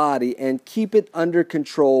my body and keep it under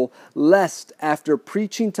control, lest after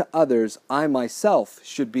preaching to others, I myself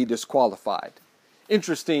should be disqualified.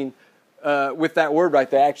 Interesting with that word right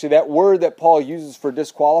there. Actually, that word that Paul uses for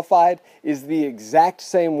disqualified is the exact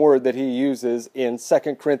same word that he uses in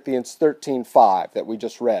 2 Corinthians 13:5 that we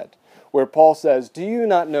just read, where Paul says, do you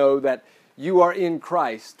not know that you are in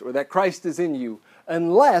Christ, or that Christ is in you,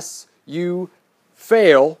 unless you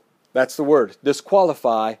fail, that's the word,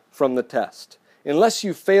 disqualify from the test. Unless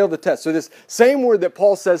you fail the test. So this same word that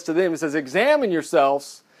Paul says to them, he says, examine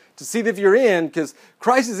yourselves to see if you're in, because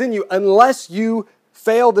Christ is in you, unless you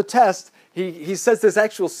fail the test. He says this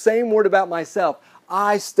actual same word about myself.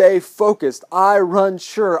 I stay focused. I run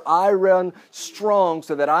sure. I run strong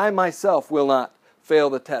so that I myself will not fail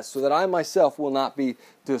the test, so that I myself will not be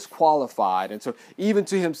disqualified. And so even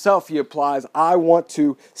to himself he applies, I want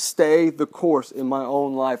to stay the course in my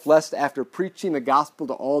own life, lest after preaching the gospel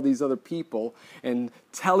to all these other people and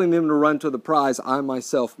telling them to run to the prize, I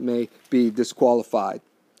myself may be disqualified.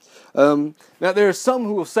 Now there are some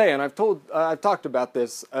who will say, and I've talked about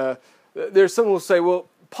this, there's some who will say, well,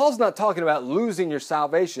 Paul's not talking about losing your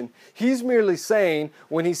salvation. He's merely saying,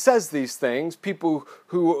 when he says these things, people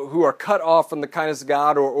who are cut off from the kindness of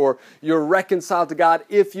God, or you're reconciled to God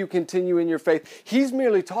if you continue in your faith, he's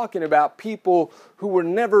merely talking about people who were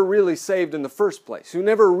never really saved in the first place, who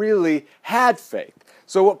never really had faith.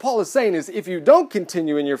 So what Paul is saying is, if you don't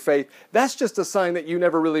continue in your faith, that's just a sign that you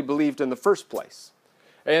never really believed in the first place.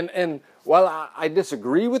 And while I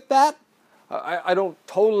disagree with that, I don't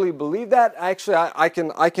totally believe that. Actually, I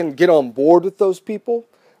can get on board with those people.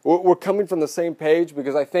 We're coming from the same page,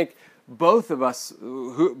 because I think both of us,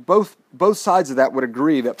 both sides of that would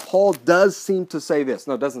agree that Paul does seem to say this.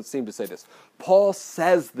 No, doesn't seem to say this. Paul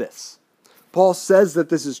says this. Paul says that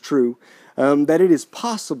this is true, that it is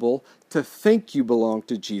possible to think you belong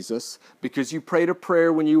to Jesus because you prayed a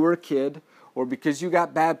prayer when you were a kid, or because you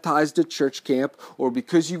got baptized at church camp, or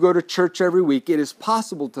because you go to church every week. It is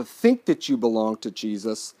possible to think that you belong to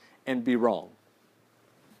Jesus and be wrong.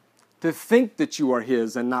 To think that you are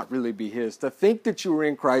his and not really be his. To think that you are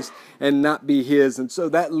in Christ and not be his. And so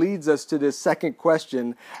that leads us to this second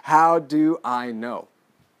question: how do I know?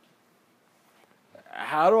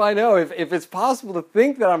 How do I know? If it's possible to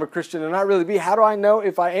think that I'm a Christian and not really be, how do I know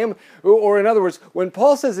if I am? Or in other words, when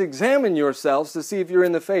Paul says examine yourselves to see if you're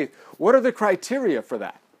in the faith, what are the criteria for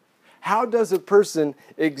that? How does a person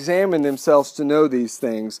examine themselves to know these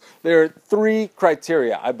things? There are three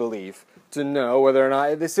criteria, I believe, to know whether or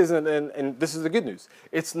not this isn't, and this is the good news.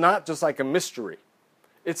 It's not just like a mystery.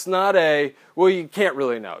 It's not well, you can't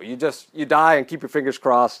really know. You die and keep your fingers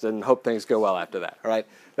crossed and hope things go well after that, all right?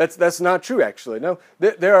 That's not true, actually. No,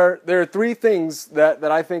 there are three things that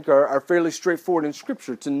I think are fairly straightforward in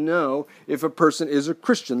Scripture to know if a person is a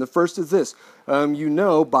Christian. The first is this: you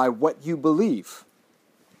know by what you believe.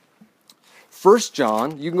 1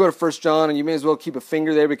 John. You can go to 1 John, and you may as well keep a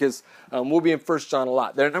finger there because we'll be in 1 John a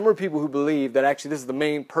lot. There are a number of people who believe that actually this is the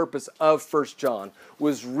main purpose of 1 John,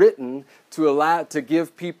 was written to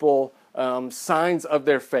give people signs of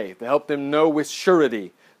their faith, to help them know with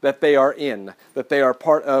surety that they are that they are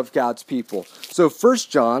part of God's people. So 1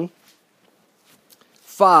 John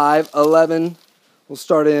 5:11, we'll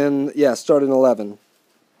start in 11.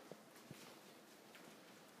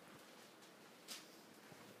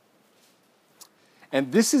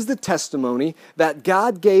 And this is the testimony that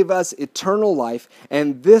God gave us eternal life,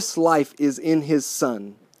 and this life is in His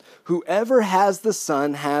Son. Whoever has the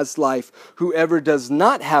Son has life. Whoever does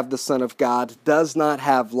not have the Son of God does not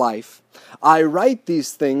have life. I write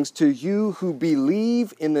these things to you who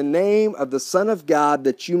believe in the name of the Son of God,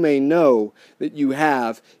 that you may know that you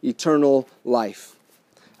have eternal life.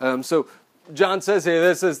 So John says here,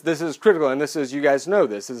 this is critical, and this is, you guys know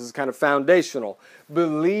this is kind of foundational.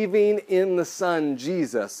 Believing in the Son,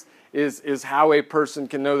 Jesus, is how a person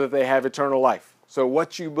can know that they have eternal life. So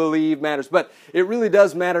what you believe matters. But it really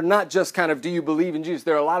does matter, not just kind of, do you believe in Jesus?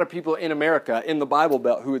 There are a lot of people in America, in the Bible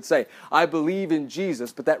Belt, who would say, I believe in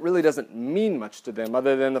Jesus, but that really doesn't mean much to them,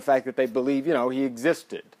 other than the fact that they believe, He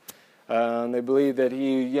existed. They believe that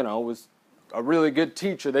He, was a really good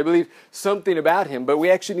teacher. They believe something about Him, but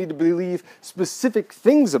we actually need to believe specific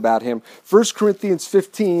things about Him. 1 Corinthians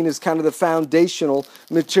 15 is kind of the foundational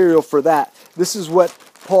material for that. This is what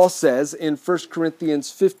Paul says in 1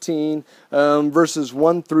 Corinthians 15, verses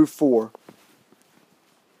 1 through 4.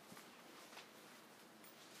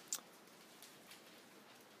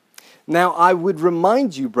 Now I would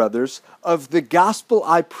remind you, brothers, of the gospel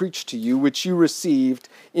I preached to you, which you received,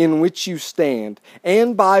 in which you stand,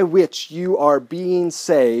 and by which you are being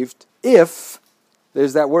saved, if,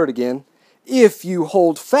 there's that word again, if you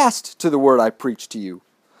hold fast to the word I preached to you,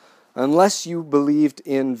 unless you believed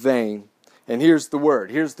in vain. And here's the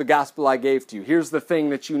word, here's the gospel I gave to you, here's the thing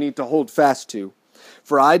that you need to hold fast to.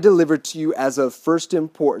 For I delivered to you as of first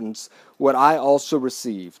importance what I also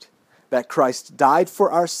received, that Christ died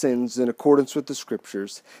for our sins in accordance with the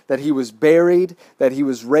Scriptures, that He was buried, that He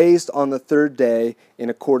was raised on the third day in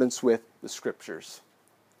accordance with the Scriptures.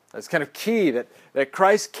 That's kind of key, that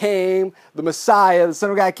Christ came, the Messiah, the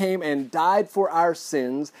Son of God came and died for our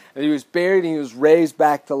sins, and He was buried and He was raised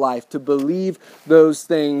back to life. To believe those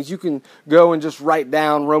things, you can go and just write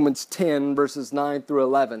down Romans 10, verses 9 through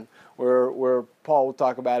 11, where Paul will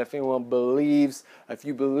talk about if anyone believes, if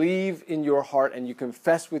you believe in your heart and you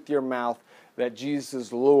confess with your mouth that Jesus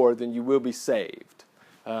is Lord, then you will be saved.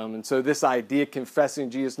 And so this idea, confessing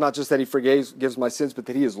Jesus, not just that He forgives my sins, but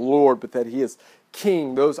that He is Lord, but that He is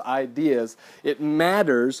King, those ideas, it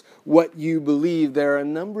matters what you believe. There are a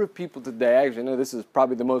number of people today, actually, I know this is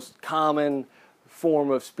probably the most common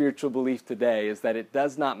form of spiritual belief today, is that it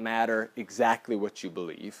does not matter exactly what you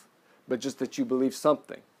believe, but just that you believe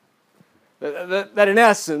something. That in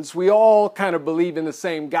essence, we all kind of believe in the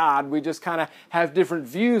same God. We just kind of have different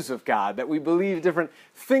views of God, that we believe different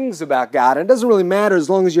things about God. And it doesn't really matter as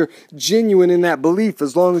long as you're genuine in that belief,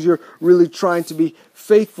 as long as you're really trying to be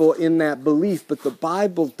faithful in that belief. But the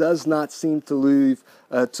Bible does not seem to leave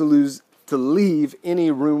any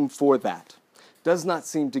room for that. Does not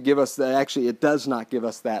seem to give us that. Actually, it does not give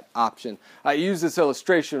us that option. I use this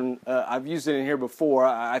illustration. I've used it in here before.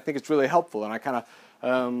 I think it's really helpful, and I kind of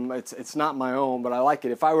it's not my own, but I like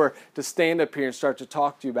it. If I were to stand up here and start to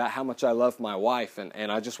talk to you about how much I love my wife,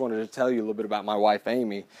 and I just wanted to tell you a little bit about my wife,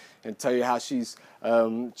 Amy, and tell you how she's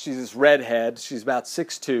this redhead. She's about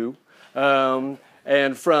 6'2",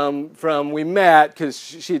 and from we met because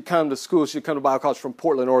she'd come to school. She'd come to Bible college from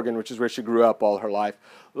Portland, Oregon, which is where she grew up all her life.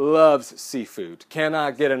 Loves seafood.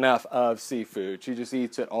 Cannot get enough of seafood. She just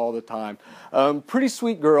eats it all the time. Pretty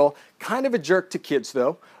sweet girl. Kind of a jerk to kids,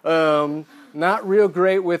 though. Not real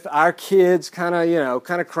great with our kids. Kind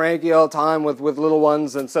of cranky all the time with little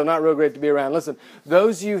ones, and so not real great to be around. Listen,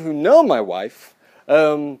 those of you who know my wife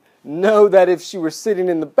know that if she were sitting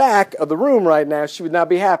in the back of the room right now, she would not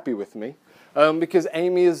be happy with me because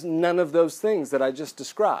Amy is none of those things that I just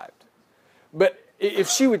described. But if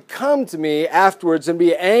she would come to me afterwards and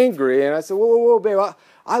be angry, and I said, whoa, babe,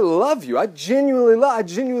 I love you. I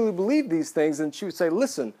genuinely believe these things. And she would say,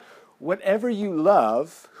 listen, whatever you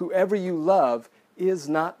love, whoever you love, is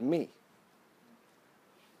not me.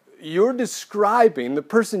 You're describing the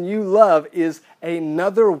person you love is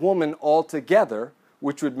another woman altogether,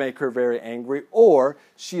 which would make her very angry, or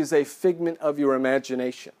she is a figment of your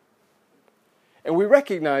imagination. And we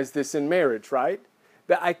recognize this in marriage, right?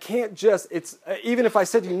 That I can't just, even if I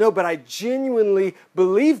said to you, no, but I genuinely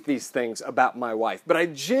believe these things about my wife, but I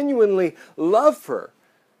genuinely love her.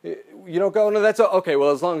 You don't go, no, that's okay.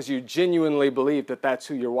 Well, as long as you genuinely believe that that's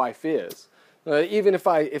who your wife is. Even if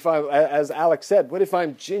I, as Alex said, what if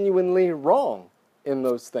I'm genuinely wrong in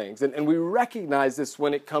those things? And we recognize this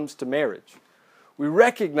when it comes to marriage. We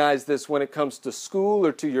recognize this when it comes to school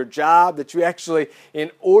or to your job, that you actually,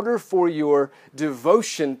 in order for your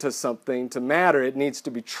devotion to something to matter, it needs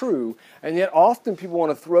to be true. And yet often people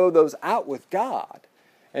want to throw those out with God.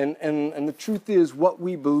 And the truth is, what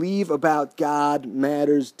we believe about God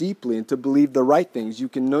matters deeply. And to believe the right things, you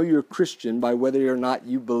can know you're a Christian by whether or not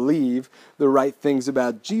you believe the right things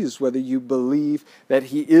about Jesus, whether you believe that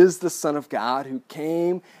He is the Son of God who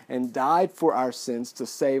came and died for our sins to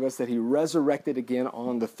save us, that He resurrected again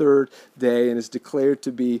on the third day and is declared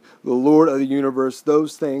to be the Lord of the universe.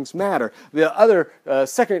 Those things matter. The other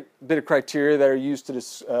second bit of criteria that are used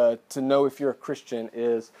to know if you're a Christian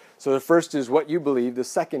is, so the first is what you believe. The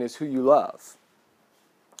second is who you love.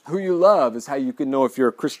 Who you love is how you can know if you're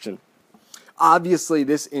a Christian. Obviously,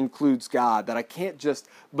 this includes God, that I can't just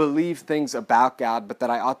believe things about God, but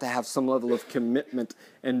that I ought to have some level of commitment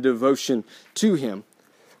and devotion to Him.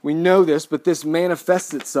 We know this, but this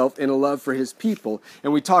manifests itself in a love for His people.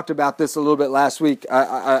 And we talked about this a little bit last week.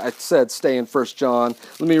 I said stay in 1 John.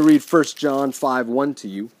 Let me read 1 John 5:1 to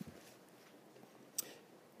you.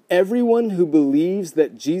 Everyone who believes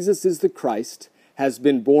that Jesus is the Christ has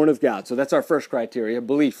been born of God. So that's our first criteria,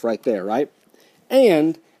 belief right there, right?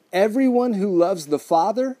 And everyone who loves the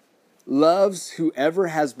Father loves whoever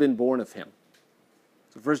has been born of Him.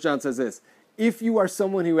 So 1 John says this, if you are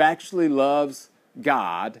someone who actually loves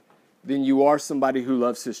God, then you are somebody who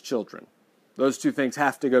loves His children. Those two things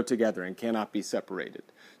have to go together and cannot be separated.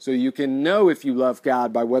 So you can know if you love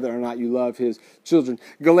God by whether or not you love His children.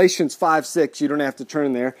 Galatians 5:6, you don't have to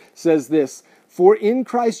turn there, says this, for in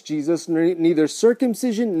Christ Jesus neither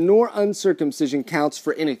circumcision nor uncircumcision counts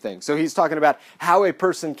for anything. So he's talking about how a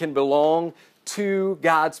person can belong to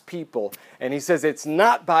God's people. And he says it's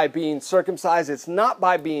not by being circumcised, it's not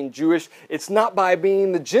by being Jewish, it's not by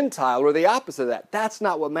being the Gentile or the opposite of that. That's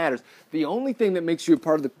not what matters. The only thing that makes you a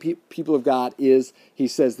part of the people of God is, he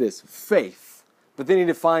says this, faith. But then he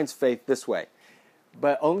defines faith this way.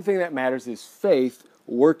 But the only thing that matters is faith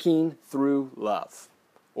working through love.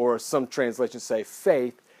 Or some translations say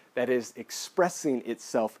faith that is expressing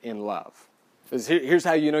itself in love. Here's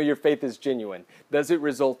how you know your faith is genuine. Does it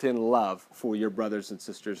result in love for your brothers and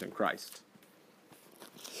sisters in Christ?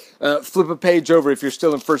 Flip a page over if you're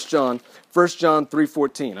still in 1 John. 1 John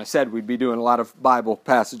 3:14. I said we'd be doing a lot of Bible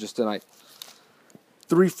passages tonight.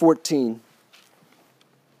 3:14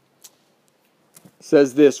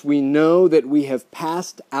 says this, we know that we have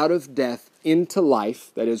passed out of death into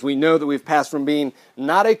life. That is, we know that we've passed from being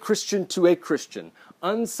not a Christian to a Christian,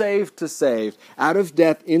 unsaved to saved, out of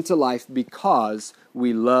death into life because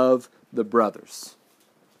we love the brothers.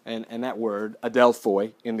 And that word,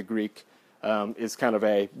 adelphoi in the Greek, is kind of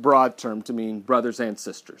a broad term to mean brothers and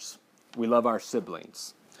sisters. We love our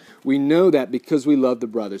siblings. We know that because we love the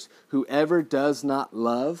brothers. Whoever does not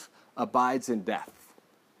love abides in death.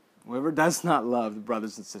 Whoever does not love the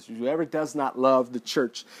brothers and sisters, whoever does not love the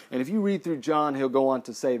church. And if you read through John, he'll go on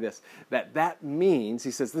to say this, that means,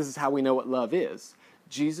 he says, this is how we know what love is.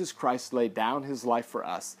 Jesus Christ laid down His life for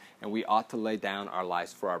us, and we ought to lay down our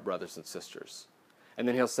lives for our brothers and sisters. And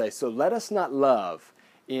then he'll say, so let us not love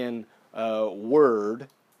in word,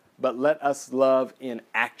 but let us love in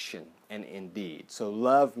action and in deed. So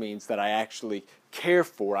love means that I actually care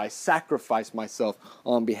for, I sacrifice myself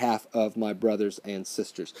on behalf of my brothers and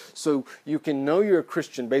sisters. So you can know you're a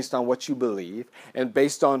Christian based on what you believe and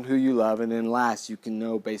based on who you love, and then last, you can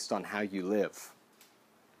know based on how you live.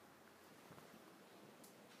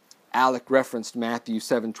 Alec referenced Matthew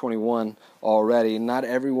 7:21 already. Not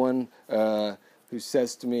everyone who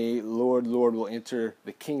says to me, Lord, Lord, will enter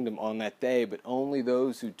the kingdom on that day, but only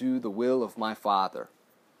those who do the will of my Father.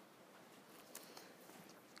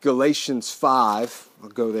 Galatians 5, I'll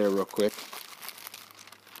go there real quick.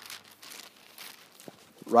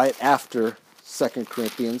 Right after 2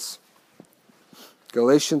 Corinthians.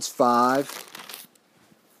 Galatians 5,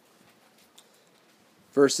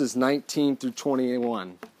 verses 19 through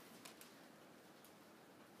 21.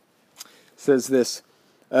 Says this,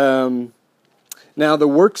 now the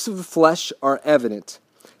works of the flesh are evident,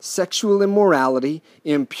 sexual immorality,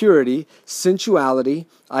 impurity, sensuality,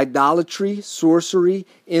 idolatry, sorcery,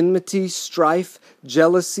 enmity, strife,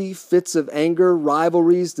 jealousy, fits of anger,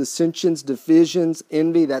 rivalries, dissensions, divisions,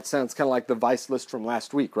 envy. That sounds kind of like the vice list from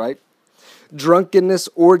last week, right? Drunkenness,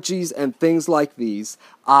 orgies, and things like these.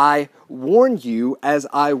 I warn you, as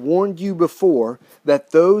I warned you before,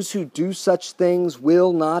 that those who do such things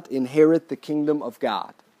will not inherit the kingdom of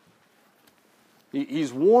God.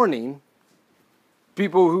 He's warning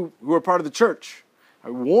people who are part of the church. I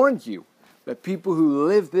warned you that people who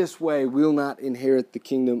live this way will not inherit the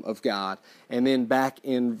kingdom of God. And then back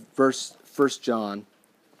in 1 John,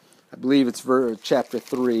 I believe it's chapter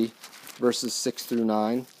 3, verses 6 through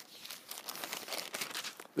 9.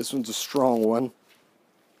 This one's a strong one.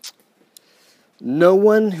 No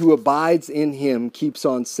one who abides in him keeps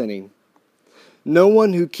on sinning. No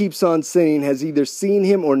one who keeps on sinning has either seen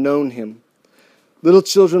him or known him. Little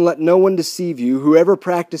children, let no one deceive you. Whoever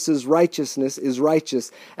practices righteousness is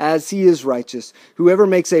righteous, as he is righteous. Whoever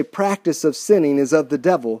makes a practice of sinning is of the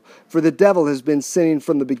devil, for the devil has been sinning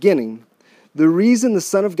from the beginning. The reason the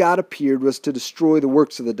Son of God appeared was to destroy the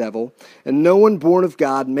works of the devil, and no one born of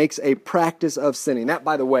God makes a practice of sinning. That,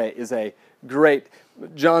 by the way, is a great...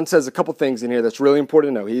 John says a couple things in here that's really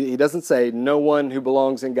important to know. He doesn't say no one who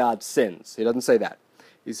belongs in God sins. He doesn't say that.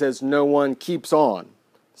 He says no one keeps on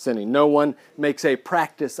sinning. No one makes a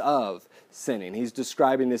practice of sinning. He's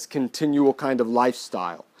describing this continual kind of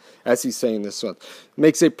lifestyle as he's saying this one.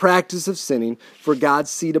 Makes a practice of sinning, for God's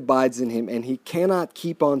seed abides in him, and he cannot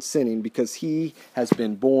keep on sinning because he has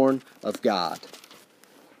been born of God.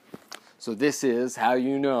 So this is how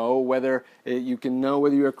you know whether you can know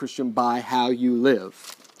whether you're a Christian by how you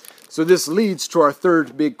live. So this leads to our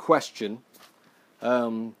third big question.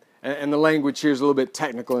 And the language here is a little bit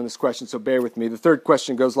technical in this question, so bear with me. The third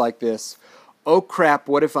question goes like this. Oh crap,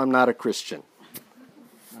 what if I'm not a Christian?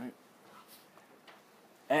 Right?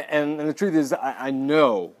 And the truth is, I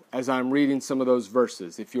know as I'm reading some of those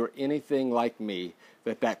verses, if you're anything like me,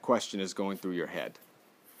 that question is going through your head.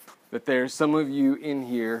 That there's some of you in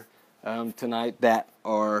here tonight that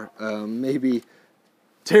are maybe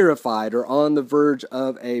terrified or on the verge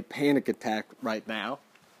of a panic attack right now.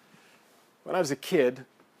 When I was a kid,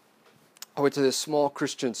 I went to this small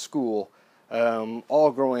Christian school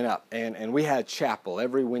all growing up, and we had chapel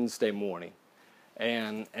every Wednesday morning.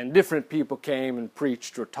 And different people came and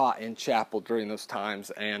preached or taught in chapel during those times.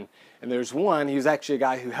 And there's one, he was actually a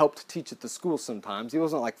guy who helped teach at the school sometimes. He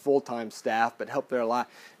wasn't like full-time staff, but helped there a lot.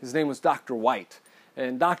 His name was Dr. White.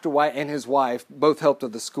 And Dr. White and his wife both helped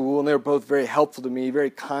at the school, and they were both very helpful to me, very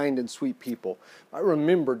kind and sweet people. I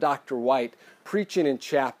remember Dr. White preaching in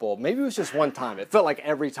chapel. Maybe it was just one time. It felt like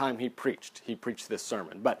every time he preached this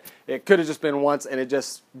sermon. But it could have just been once, and it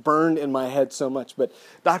just burned in my head so much. But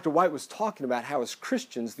Dr. White was talking about how as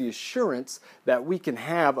Christians, the assurance that we can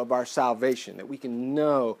have of our salvation, that we can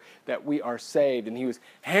know that we are saved. And he was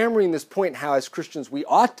hammering this point how as Christians we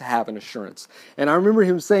ought to have an assurance. And I remember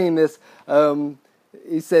him saying this,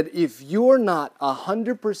 he said, if you're not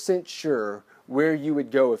 100% sure where you would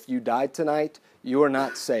go if you died tonight, you're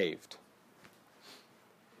not saved.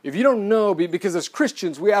 If you don't know, because as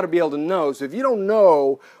Christians, we ought to be able to know. So if you don't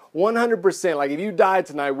know 100%, like if you died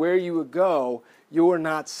tonight, where you would go, you're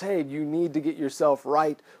not saved. You need to get yourself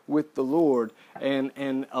right with the Lord.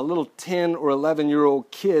 And a little 10 or 11-year-old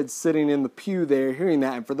kid sitting in the pew there hearing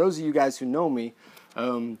that. And for those of you guys who know me,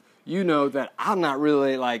 you know that I'm not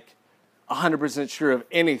really like 100% sure of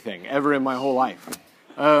anything ever in my whole life.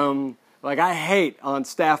 Like I hate on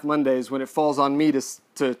staff Mondays when it falls on me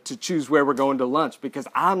to choose where we're going to lunch because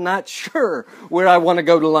I'm not sure where I want to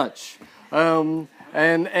go to lunch. And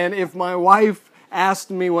if my wife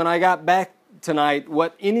asked me when I got back tonight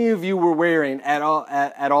what any of you were wearing at all,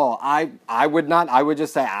 I would not. I would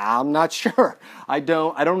just say I'm not sure. I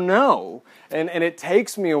don't know. And it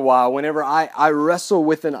takes me a while whenever I wrestle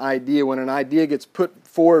with an idea. When an idea gets put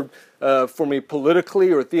forward for me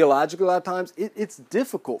politically or theologically, a lot of times it's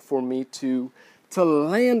difficult for me to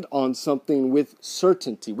land on something with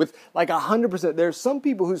certainty, with like 100%. There's some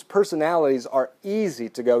people whose personalities are easy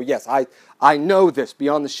to go, yes, I know this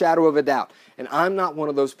beyond the shadow of a doubt, and I'm not one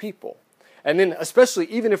of those people. And then especially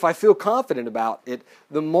even if I feel confident about it,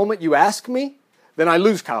 the moment you ask me, then I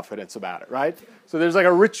lose confidence about it, right? So there's like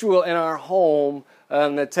a ritual in our home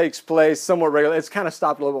that takes place somewhat regularly. It's kind of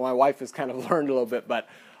stopped a little bit. My wife has kind of learned a little bit, but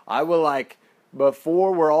I will like,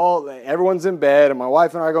 before everyone's in bed and my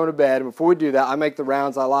wife and I are going to bed, and before we do that, I make the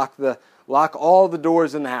rounds. I lock all the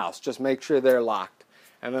doors in the house. Just make sure they're locked.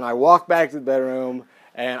 And then I walk back to the bedroom,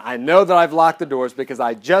 and I know that I've locked the doors because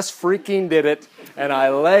I just freaking did it. And I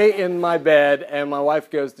lay in my bed, and my wife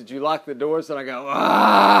goes, "Did you lock the doors?" And I go,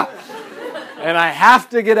 "Ah!" And I have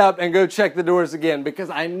to get up and go check the doors again because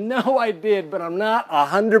I know I did, but I'm not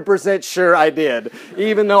 100% sure I did,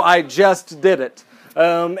 even though I just did it.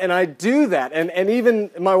 And I do that. And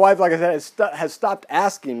even my wife, like I said, has stopped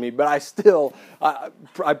asking me, but I still,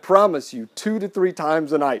 I promise you, 2 to 3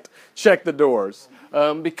 times a night, check the doors.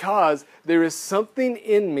 Because there is something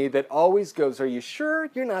in me that always goes, are you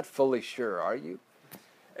sure? You're not fully sure, are you?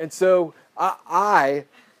 And so I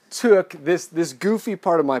took this goofy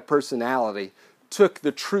part of my personality, took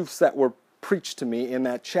the truths that were preached to me in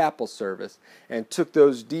that chapel service, and took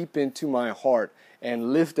those deep into my heart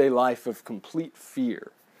and lived a life of complete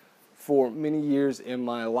fear for many years in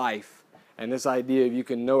my life. And this idea of you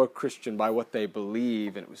can know a Christian by what they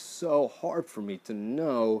believe, and it was so hard for me to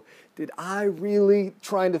know, did I really,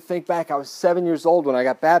 trying to think back, I was 7 years old when I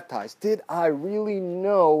got baptized, did I really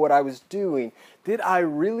know what I was doing? Did I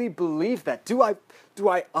really believe that? Do I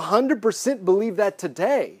 100% believe that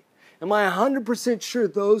today? Am I 100% sure?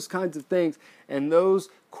 Those kinds of things and those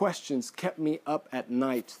questions kept me up at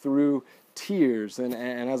night through tears, and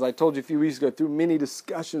as I told you a few weeks ago, through many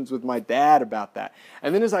discussions with my dad about that.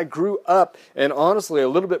 And then as I grew up, and honestly a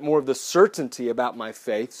little bit more of the certainty about my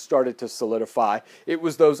faith started to solidify, it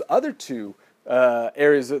was those other two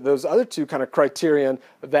areas, those other two kind of criterion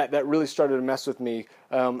that really started to mess with me.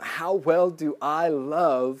 How well do I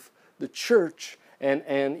love the church,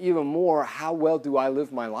 and even more, how well do I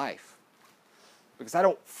live my life? Because I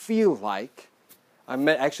don't feel like,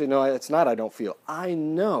 actually no, it's not I don't feel, I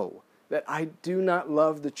know that I do not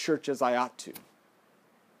love the church as I ought to.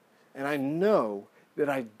 And I know that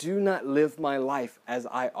I do not live my life as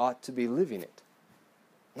I ought to be living it.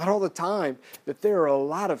 Not all the time, but there are a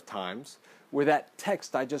lot of times where that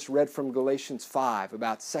text I just read from Galatians 5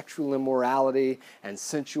 about sexual immorality and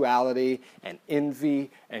sensuality and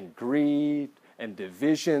envy and greed and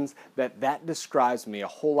divisions, that describes me a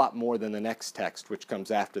whole lot more than the next text which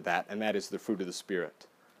comes after that, and that is the fruit of the Spirit.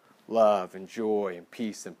 Love and joy and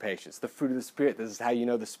peace and patience. The fruit of the Spirit. This is how you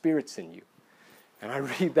know the Spirit's in you. And I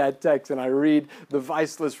read that text and I read the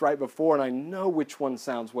vice list right before, and I know which one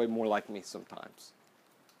sounds way more like me sometimes.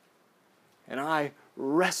 And I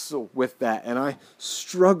wrestle with that and I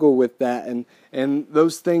struggle with that, and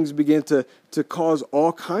those things begin to cause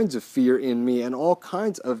all kinds of fear in me and all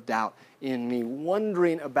kinds of doubt in me,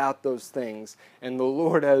 wondering about those things. And the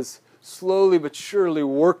Lord has slowly but surely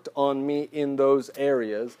worked on me in those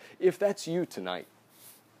areas. If that's you tonight,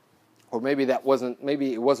 or maybe it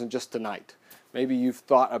wasn't just tonight. Maybe you've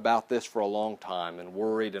thought about this for a long time and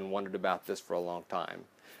worried and wondered about this for a long time.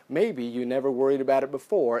 Maybe you never worried about it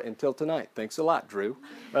before until tonight. Thanks a lot, Drew.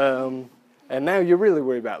 And now you're really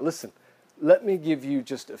worried about it. Listen, let me give you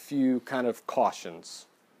just a few kind of cautions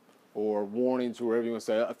or warnings, or whatever you want to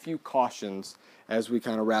say, a few cautions as we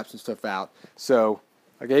kind of wrap some stuff out. So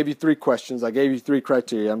I gave you 3 questions. I gave you 3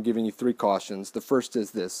 criteria. I'm giving you 3 cautions. The first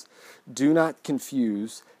is this: do not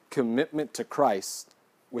confuse commitment to Christ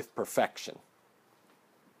with perfection.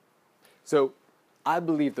 So I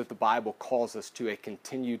believe that the Bible calls us to a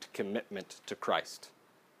continued commitment to Christ.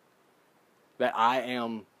 That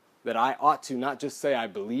I ought to not just say I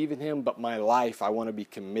believe in Him, but my life I want to be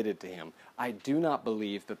committed to Him. I do not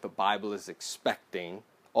believe that the Bible is expecting,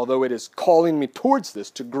 although it is calling me towards this,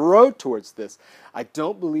 to grow towards this, I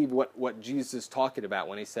don't believe what Jesus is talking about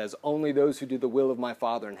when He says, only those who do the will of my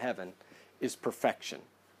Father in heaven is perfection.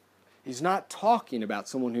 He's not talking about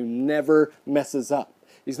someone who never messes up.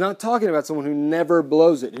 He's not talking about someone who never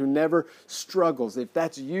blows it, who never struggles. If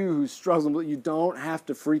that's you who struggles, you don't have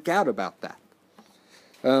to freak out about that.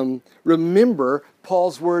 Remember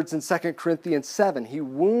Paul's words in 2 Corinthians 7.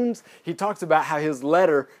 He talks about how his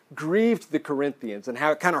letter grieved the Corinthians and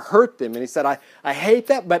how it kind of hurt them. And he said, I hate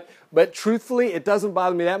that, but truthfully, it doesn't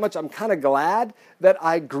bother me that much. I'm kind of glad that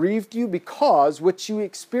I grieved you, because what you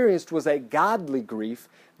experienced was a godly grief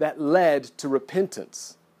that led to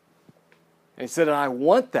repentance. And he said, and I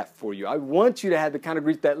want that for you. I want you to have the kind of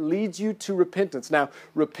grief that leads you to repentance. Now,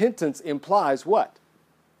 repentance implies what?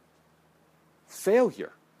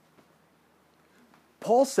 Failure.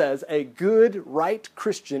 Paul says a good, right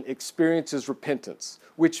Christian experiences repentance,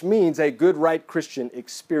 which means a good, right Christian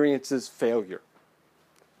experiences failure,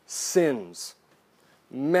 sins,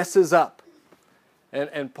 messes up.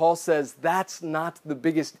 And Paul says that's not the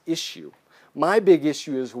biggest issue. My big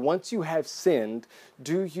issue is, once you have sinned,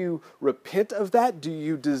 do you repent of that? Do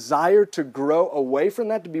you desire to grow away from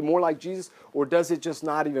that, to be more like Jesus? Or does it just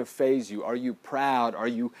not even faze you? Are you proud? Are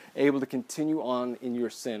you able to continue on in your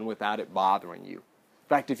sin without it bothering you? In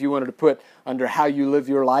fact, if you wanted to put under how you live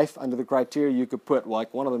your life, under the criteria, you could put,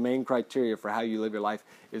 like, one of the main criteria for how you live your life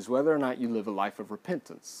is whether or not you live a life of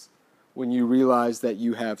repentance when you realize that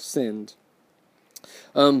you have sinned.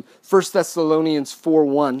 1 Thessalonians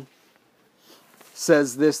 4:1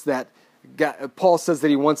 says this, that Paul says that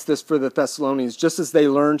he wants this for the Thessalonians. Just as they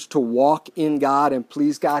learned to walk in God and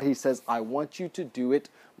please God, he says, I want you to do it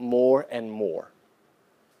more and more.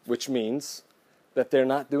 Which means that they're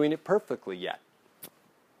not doing it perfectly yet.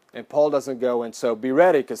 And Paul doesn't go, and so be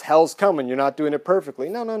ready because hell's coming, you're not doing it perfectly.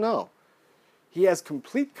 No. He has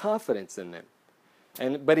complete confidence in them.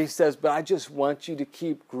 But he says, but I just want you to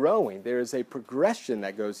keep growing. There is a progression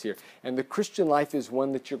that goes here. And the Christian life is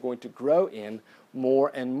one that you're going to grow in more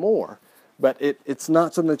and more. But it's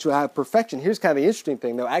not something that you'll have perfection. Here's kind of the interesting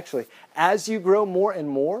thing, though. Actually, as you grow more and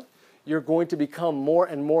more, you're going to become more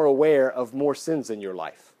and more aware of more sins in your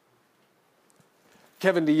life.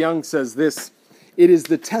 Kevin DeYoung says this, "It is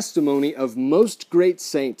the testimony of most great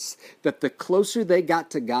saints that the closer they got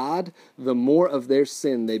to God, the more of their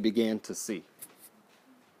sin they began to see."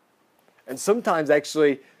 And sometimes,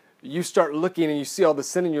 actually, you start looking and you see all the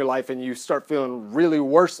sin in your life and you start feeling really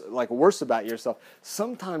worse about yourself.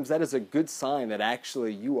 Sometimes that is a good sign that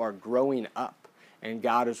actually you are growing up and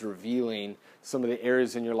God is revealing some of the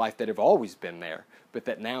areas in your life that have always been there, but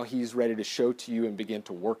that now He's ready to show to you and begin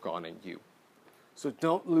to work on in you. So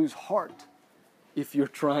don't lose heart if you're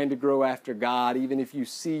trying to grow after God, even if you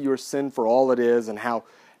see your sin for all it is and how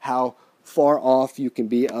far off you can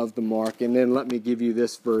be of the mark. And then let me give you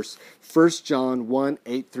this verse, 1 John 1,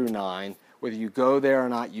 8 through 9. Whether you go there or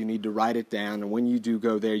not, you need to write it down. And when you do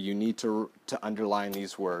go there, you need to underline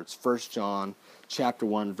these words. 1 John chapter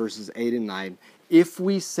 1, verses 8 and 9. "If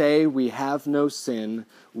we say we have no sin,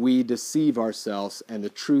 we deceive ourselves, and the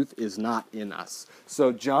truth is not in us."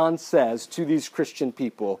 So John says to these Christian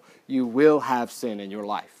people, you will have sin in your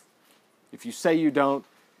life. If you say you don't,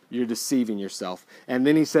 you're deceiving yourself. And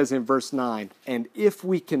then he says in verse 9, "And if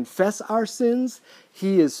we confess our sins,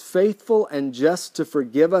 He is faithful and just to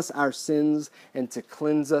forgive us our sins and to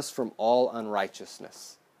cleanse us from all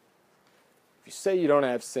unrighteousness." If you say you don't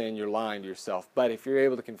have sin, you're lying to yourself. But if you're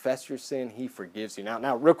able to confess your sin, He forgives you.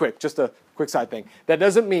 Now, real quick, just a quick side thing. That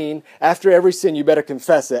doesn't mean after every sin you better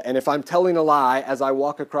confess it. And if I'm telling a lie as I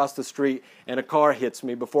walk across the street and a car hits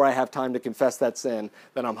me before I have time to confess that sin,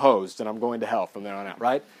 then I'm hosed and I'm going to hell from there on out,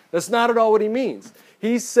 right? That's not at all what he means.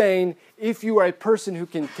 He's saying if you are a person who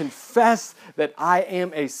can confess that I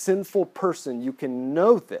am a sinful person, you can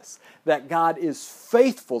know this, that God is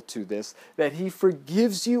faithful to this, that He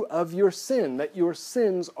forgives you of your sin, that your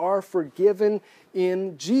sins are forgiven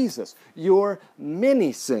in Jesus. Your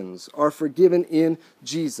many sins are forgiven in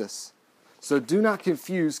Jesus. So do not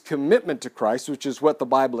confuse commitment to Christ, which is what the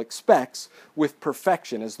Bible expects, with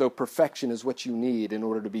perfection, as though perfection is what you need in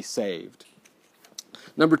order to be saved.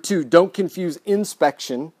 Number 2, don't confuse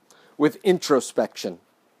inspection with introspection.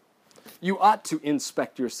 You ought to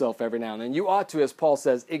inspect yourself every now and then. You ought to, as Paul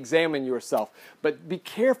says, examine yourself. But be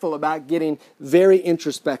careful about getting very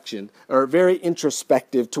introspective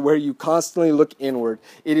to where you constantly look inward.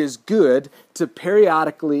 It is good to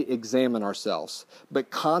periodically examine ourselves, but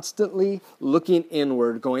constantly looking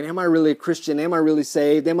inward, going, am I really a Christian? Am I really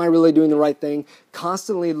saved? Am I really doing the right thing?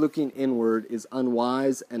 Constantly looking inward is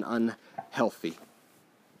unwise and unhealthy.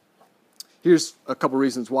 Here's a couple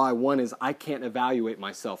reasons why. One is I can't evaluate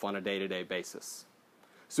myself on a day-to-day basis.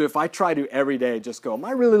 So if I try to every day just go, am I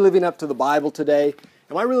really living up to the Bible today?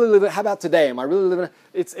 Am I really living, how about today? Am I really living?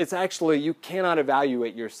 It's actually, you cannot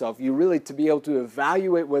evaluate yourself. You really, to be able to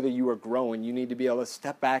evaluate whether you are growing, you need to be able to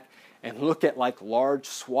step back and look at like large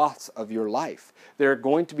swaths of your life. There are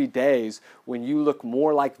going to be days when you look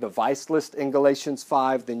more like the vice list in Galatians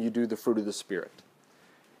 5 than you do the fruit of the Spirit.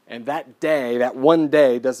 And that day, that one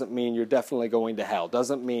day, doesn't mean you're definitely going to hell.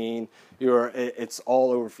 Doesn't mean it's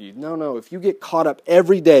all over for you. No. If you get caught up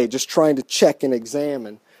every day just trying to check and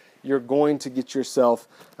examine, you're going to get yourself,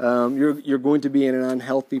 you're going to be in an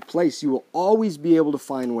unhealthy place. You will always be able to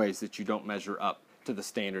find ways that you don't measure up to the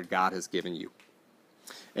standard God has given you.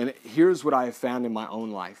 And here's what I have found in my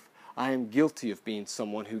own life. I am guilty of being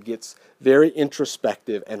someone who gets very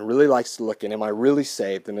introspective and really likes to look in, am I really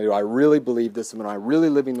saved? And do I really believe this? And am I really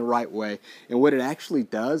living the right way? And what it actually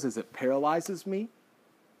does is it paralyzes me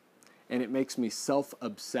and it makes me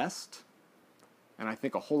self-obsessed. And I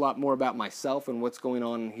think a whole lot more about myself and what's going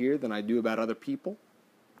on in here than I do about other people.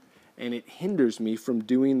 And it hinders me from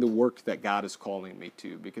doing the work that God is calling me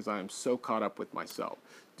to because I am so caught up with myself.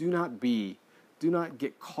 Do not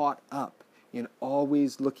get caught up in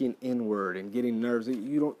always looking inward and getting nerves.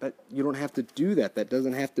 You don't have to do that. That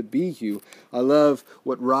doesn't have to be you. I love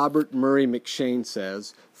what Robert Murray McShane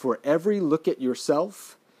says. For every look at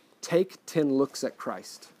yourself, take 10 looks at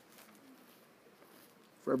Christ.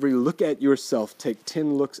 For every look at yourself, take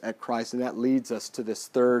 10 looks at Christ. And that leads us to this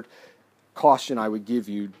third caution I would give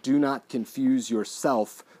you. Do not confuse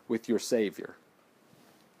yourself with your Savior.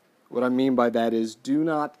 What I mean by that is do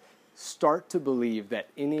not start to believe that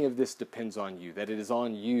any of this depends on you, that it is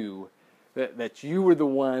on you, that you are the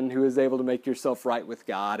one who is able to make yourself right with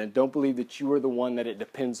God, and don't believe that you are the one that it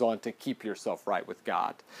depends on to keep yourself right with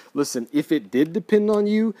God. Listen, if it did depend on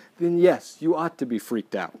you, then yes, you ought to be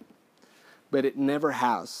freaked out. but it never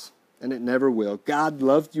has, and it never will. God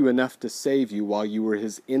loved you enough to save you while you were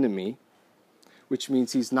his enemy, which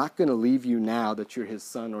means he's not going to leave you now that you're his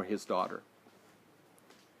son or his daughter.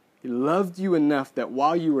 He loved you enough that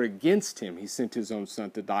while you were against him, he sent his own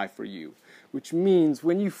son to die for you, which means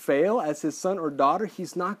when you fail as his son or daughter,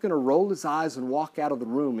 he's not going to roll his eyes and walk out of the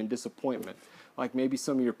room in disappointment like maybe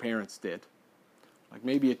some of your parents did, like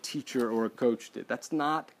maybe a teacher or a coach did. That's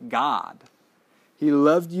not God. He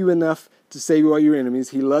loved you enough to save you while you were enemies.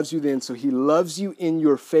 He loves you then, so he loves you in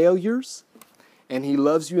your failures, and he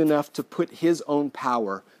loves you enough to put his own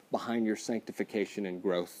power behind your sanctification and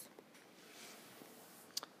growth.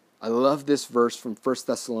 I love this verse from 1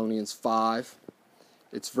 Thessalonians 5.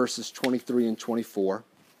 It's verses 23 and 24.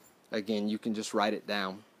 Again, you can just write it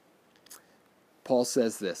down. Paul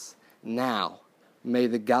says this, "Now, may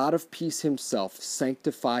the God of peace himself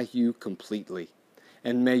sanctify you completely,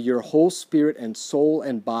 and may your whole spirit and soul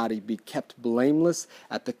and body be kept blameless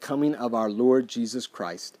at the coming of our Lord Jesus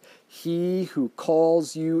Christ. He who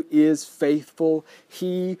calls you is faithful.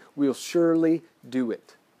 He will surely do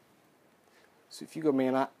it." So if you go,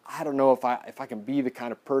 man, I don't know if I can be the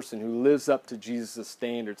kind of person who lives up to Jesus'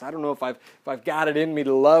 standards. I don't know if I've got it in me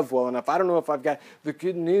to love well enough. I don't know if I've got... The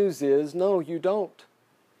good news is, no, you don't.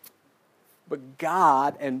 But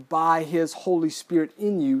God, and by his Holy Spirit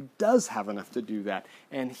in you, does have enough to do that.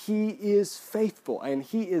 And he is faithful, and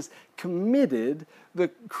he is committed.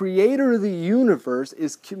 The creator of the universe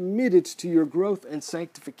is committed to your growth and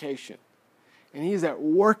sanctification. And he's at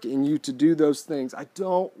work in you to do those things. I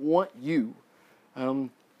don't want you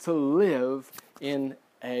to live in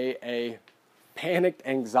a panicked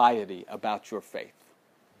anxiety about your faith.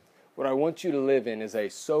 What I want you to live in is a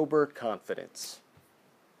sober confidence.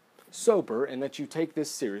 Sober in that you take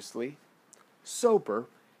this seriously. Sober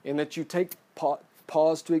in that you take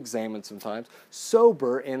pause to examine sometimes.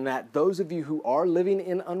 Sober in that those of you who are living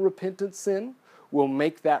in unrepentant sin will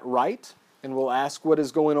make that right and will ask what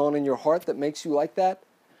is going on in your heart that makes you like that.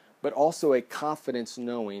 But also a confidence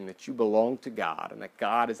knowing that you belong to God and that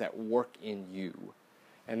God is at work in you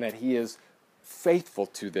and that he is faithful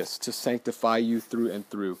to this to sanctify you through and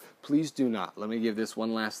through. Please do not, let me give this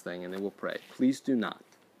one last thing and then we'll pray. Please do not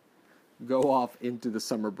go off into the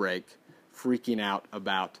summer break freaking out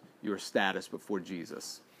about your status before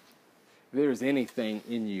Jesus. If there's anything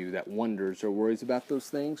in you that wonders or worries about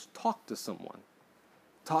those things, talk to someone.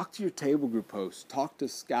 Talk to your table group host. Talk to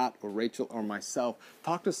Scott or Rachel or myself.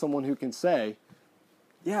 Talk to someone who can say,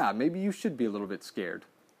 yeah, maybe you should be a little bit scared.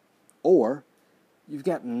 Or, you've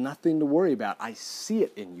got nothing to worry about. I see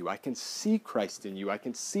it in you. I can see Christ in you. I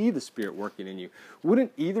can see the Spirit working in you.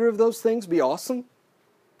 Wouldn't either of those things be awesome?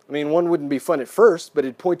 I mean, one wouldn't be fun at first, but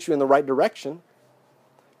it'd point you in the right direction.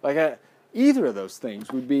 Either of those things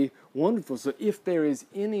would be wonderful. So if there is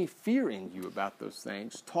any fear in you about those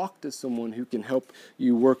things, talk to someone who can help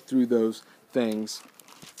you work through those things.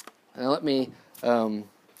 Now let me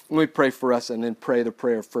pray for us and then pray the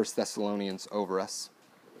prayer of 1 Thessalonians over us.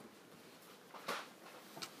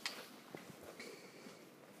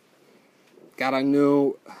 God, I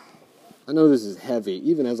know this is heavy.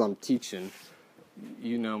 Even as I'm teaching,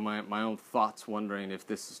 you know my own thoughts wondering if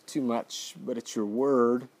this is too much, but it's your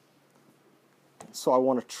word. So I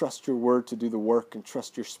want to trust your word to do the work and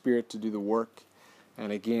trust your Spirit to do the work.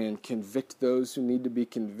 And again, convict those who need to be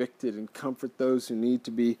convicted and comfort those who need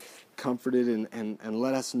to be comforted and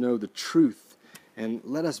let us know the truth. And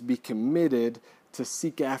let us be committed to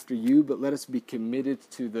seek after you, but let us be committed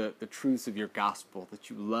to the truths of your gospel, that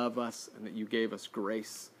you love us and that you gave us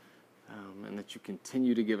grace and that you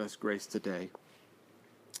continue to give us grace today.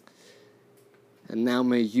 And now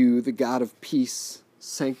may you, the God of peace,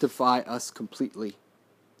 sanctify us completely.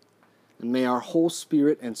 And may our whole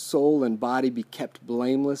spirit and soul and body be kept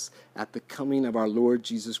blameless at the coming of our Lord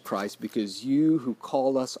Jesus Christ, because you who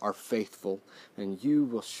call us are faithful, and you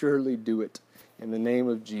will surely do it. In the name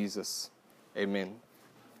of Jesus, amen.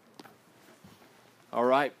 All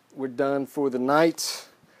right, we're done for the night.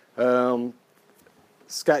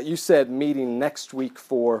 Scott, you said meeting next week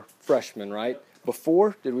for freshmen, right?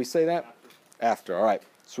 Before? Did we say that? After. All right,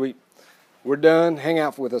 sweet. We're done. Hang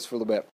out with us for a little bit.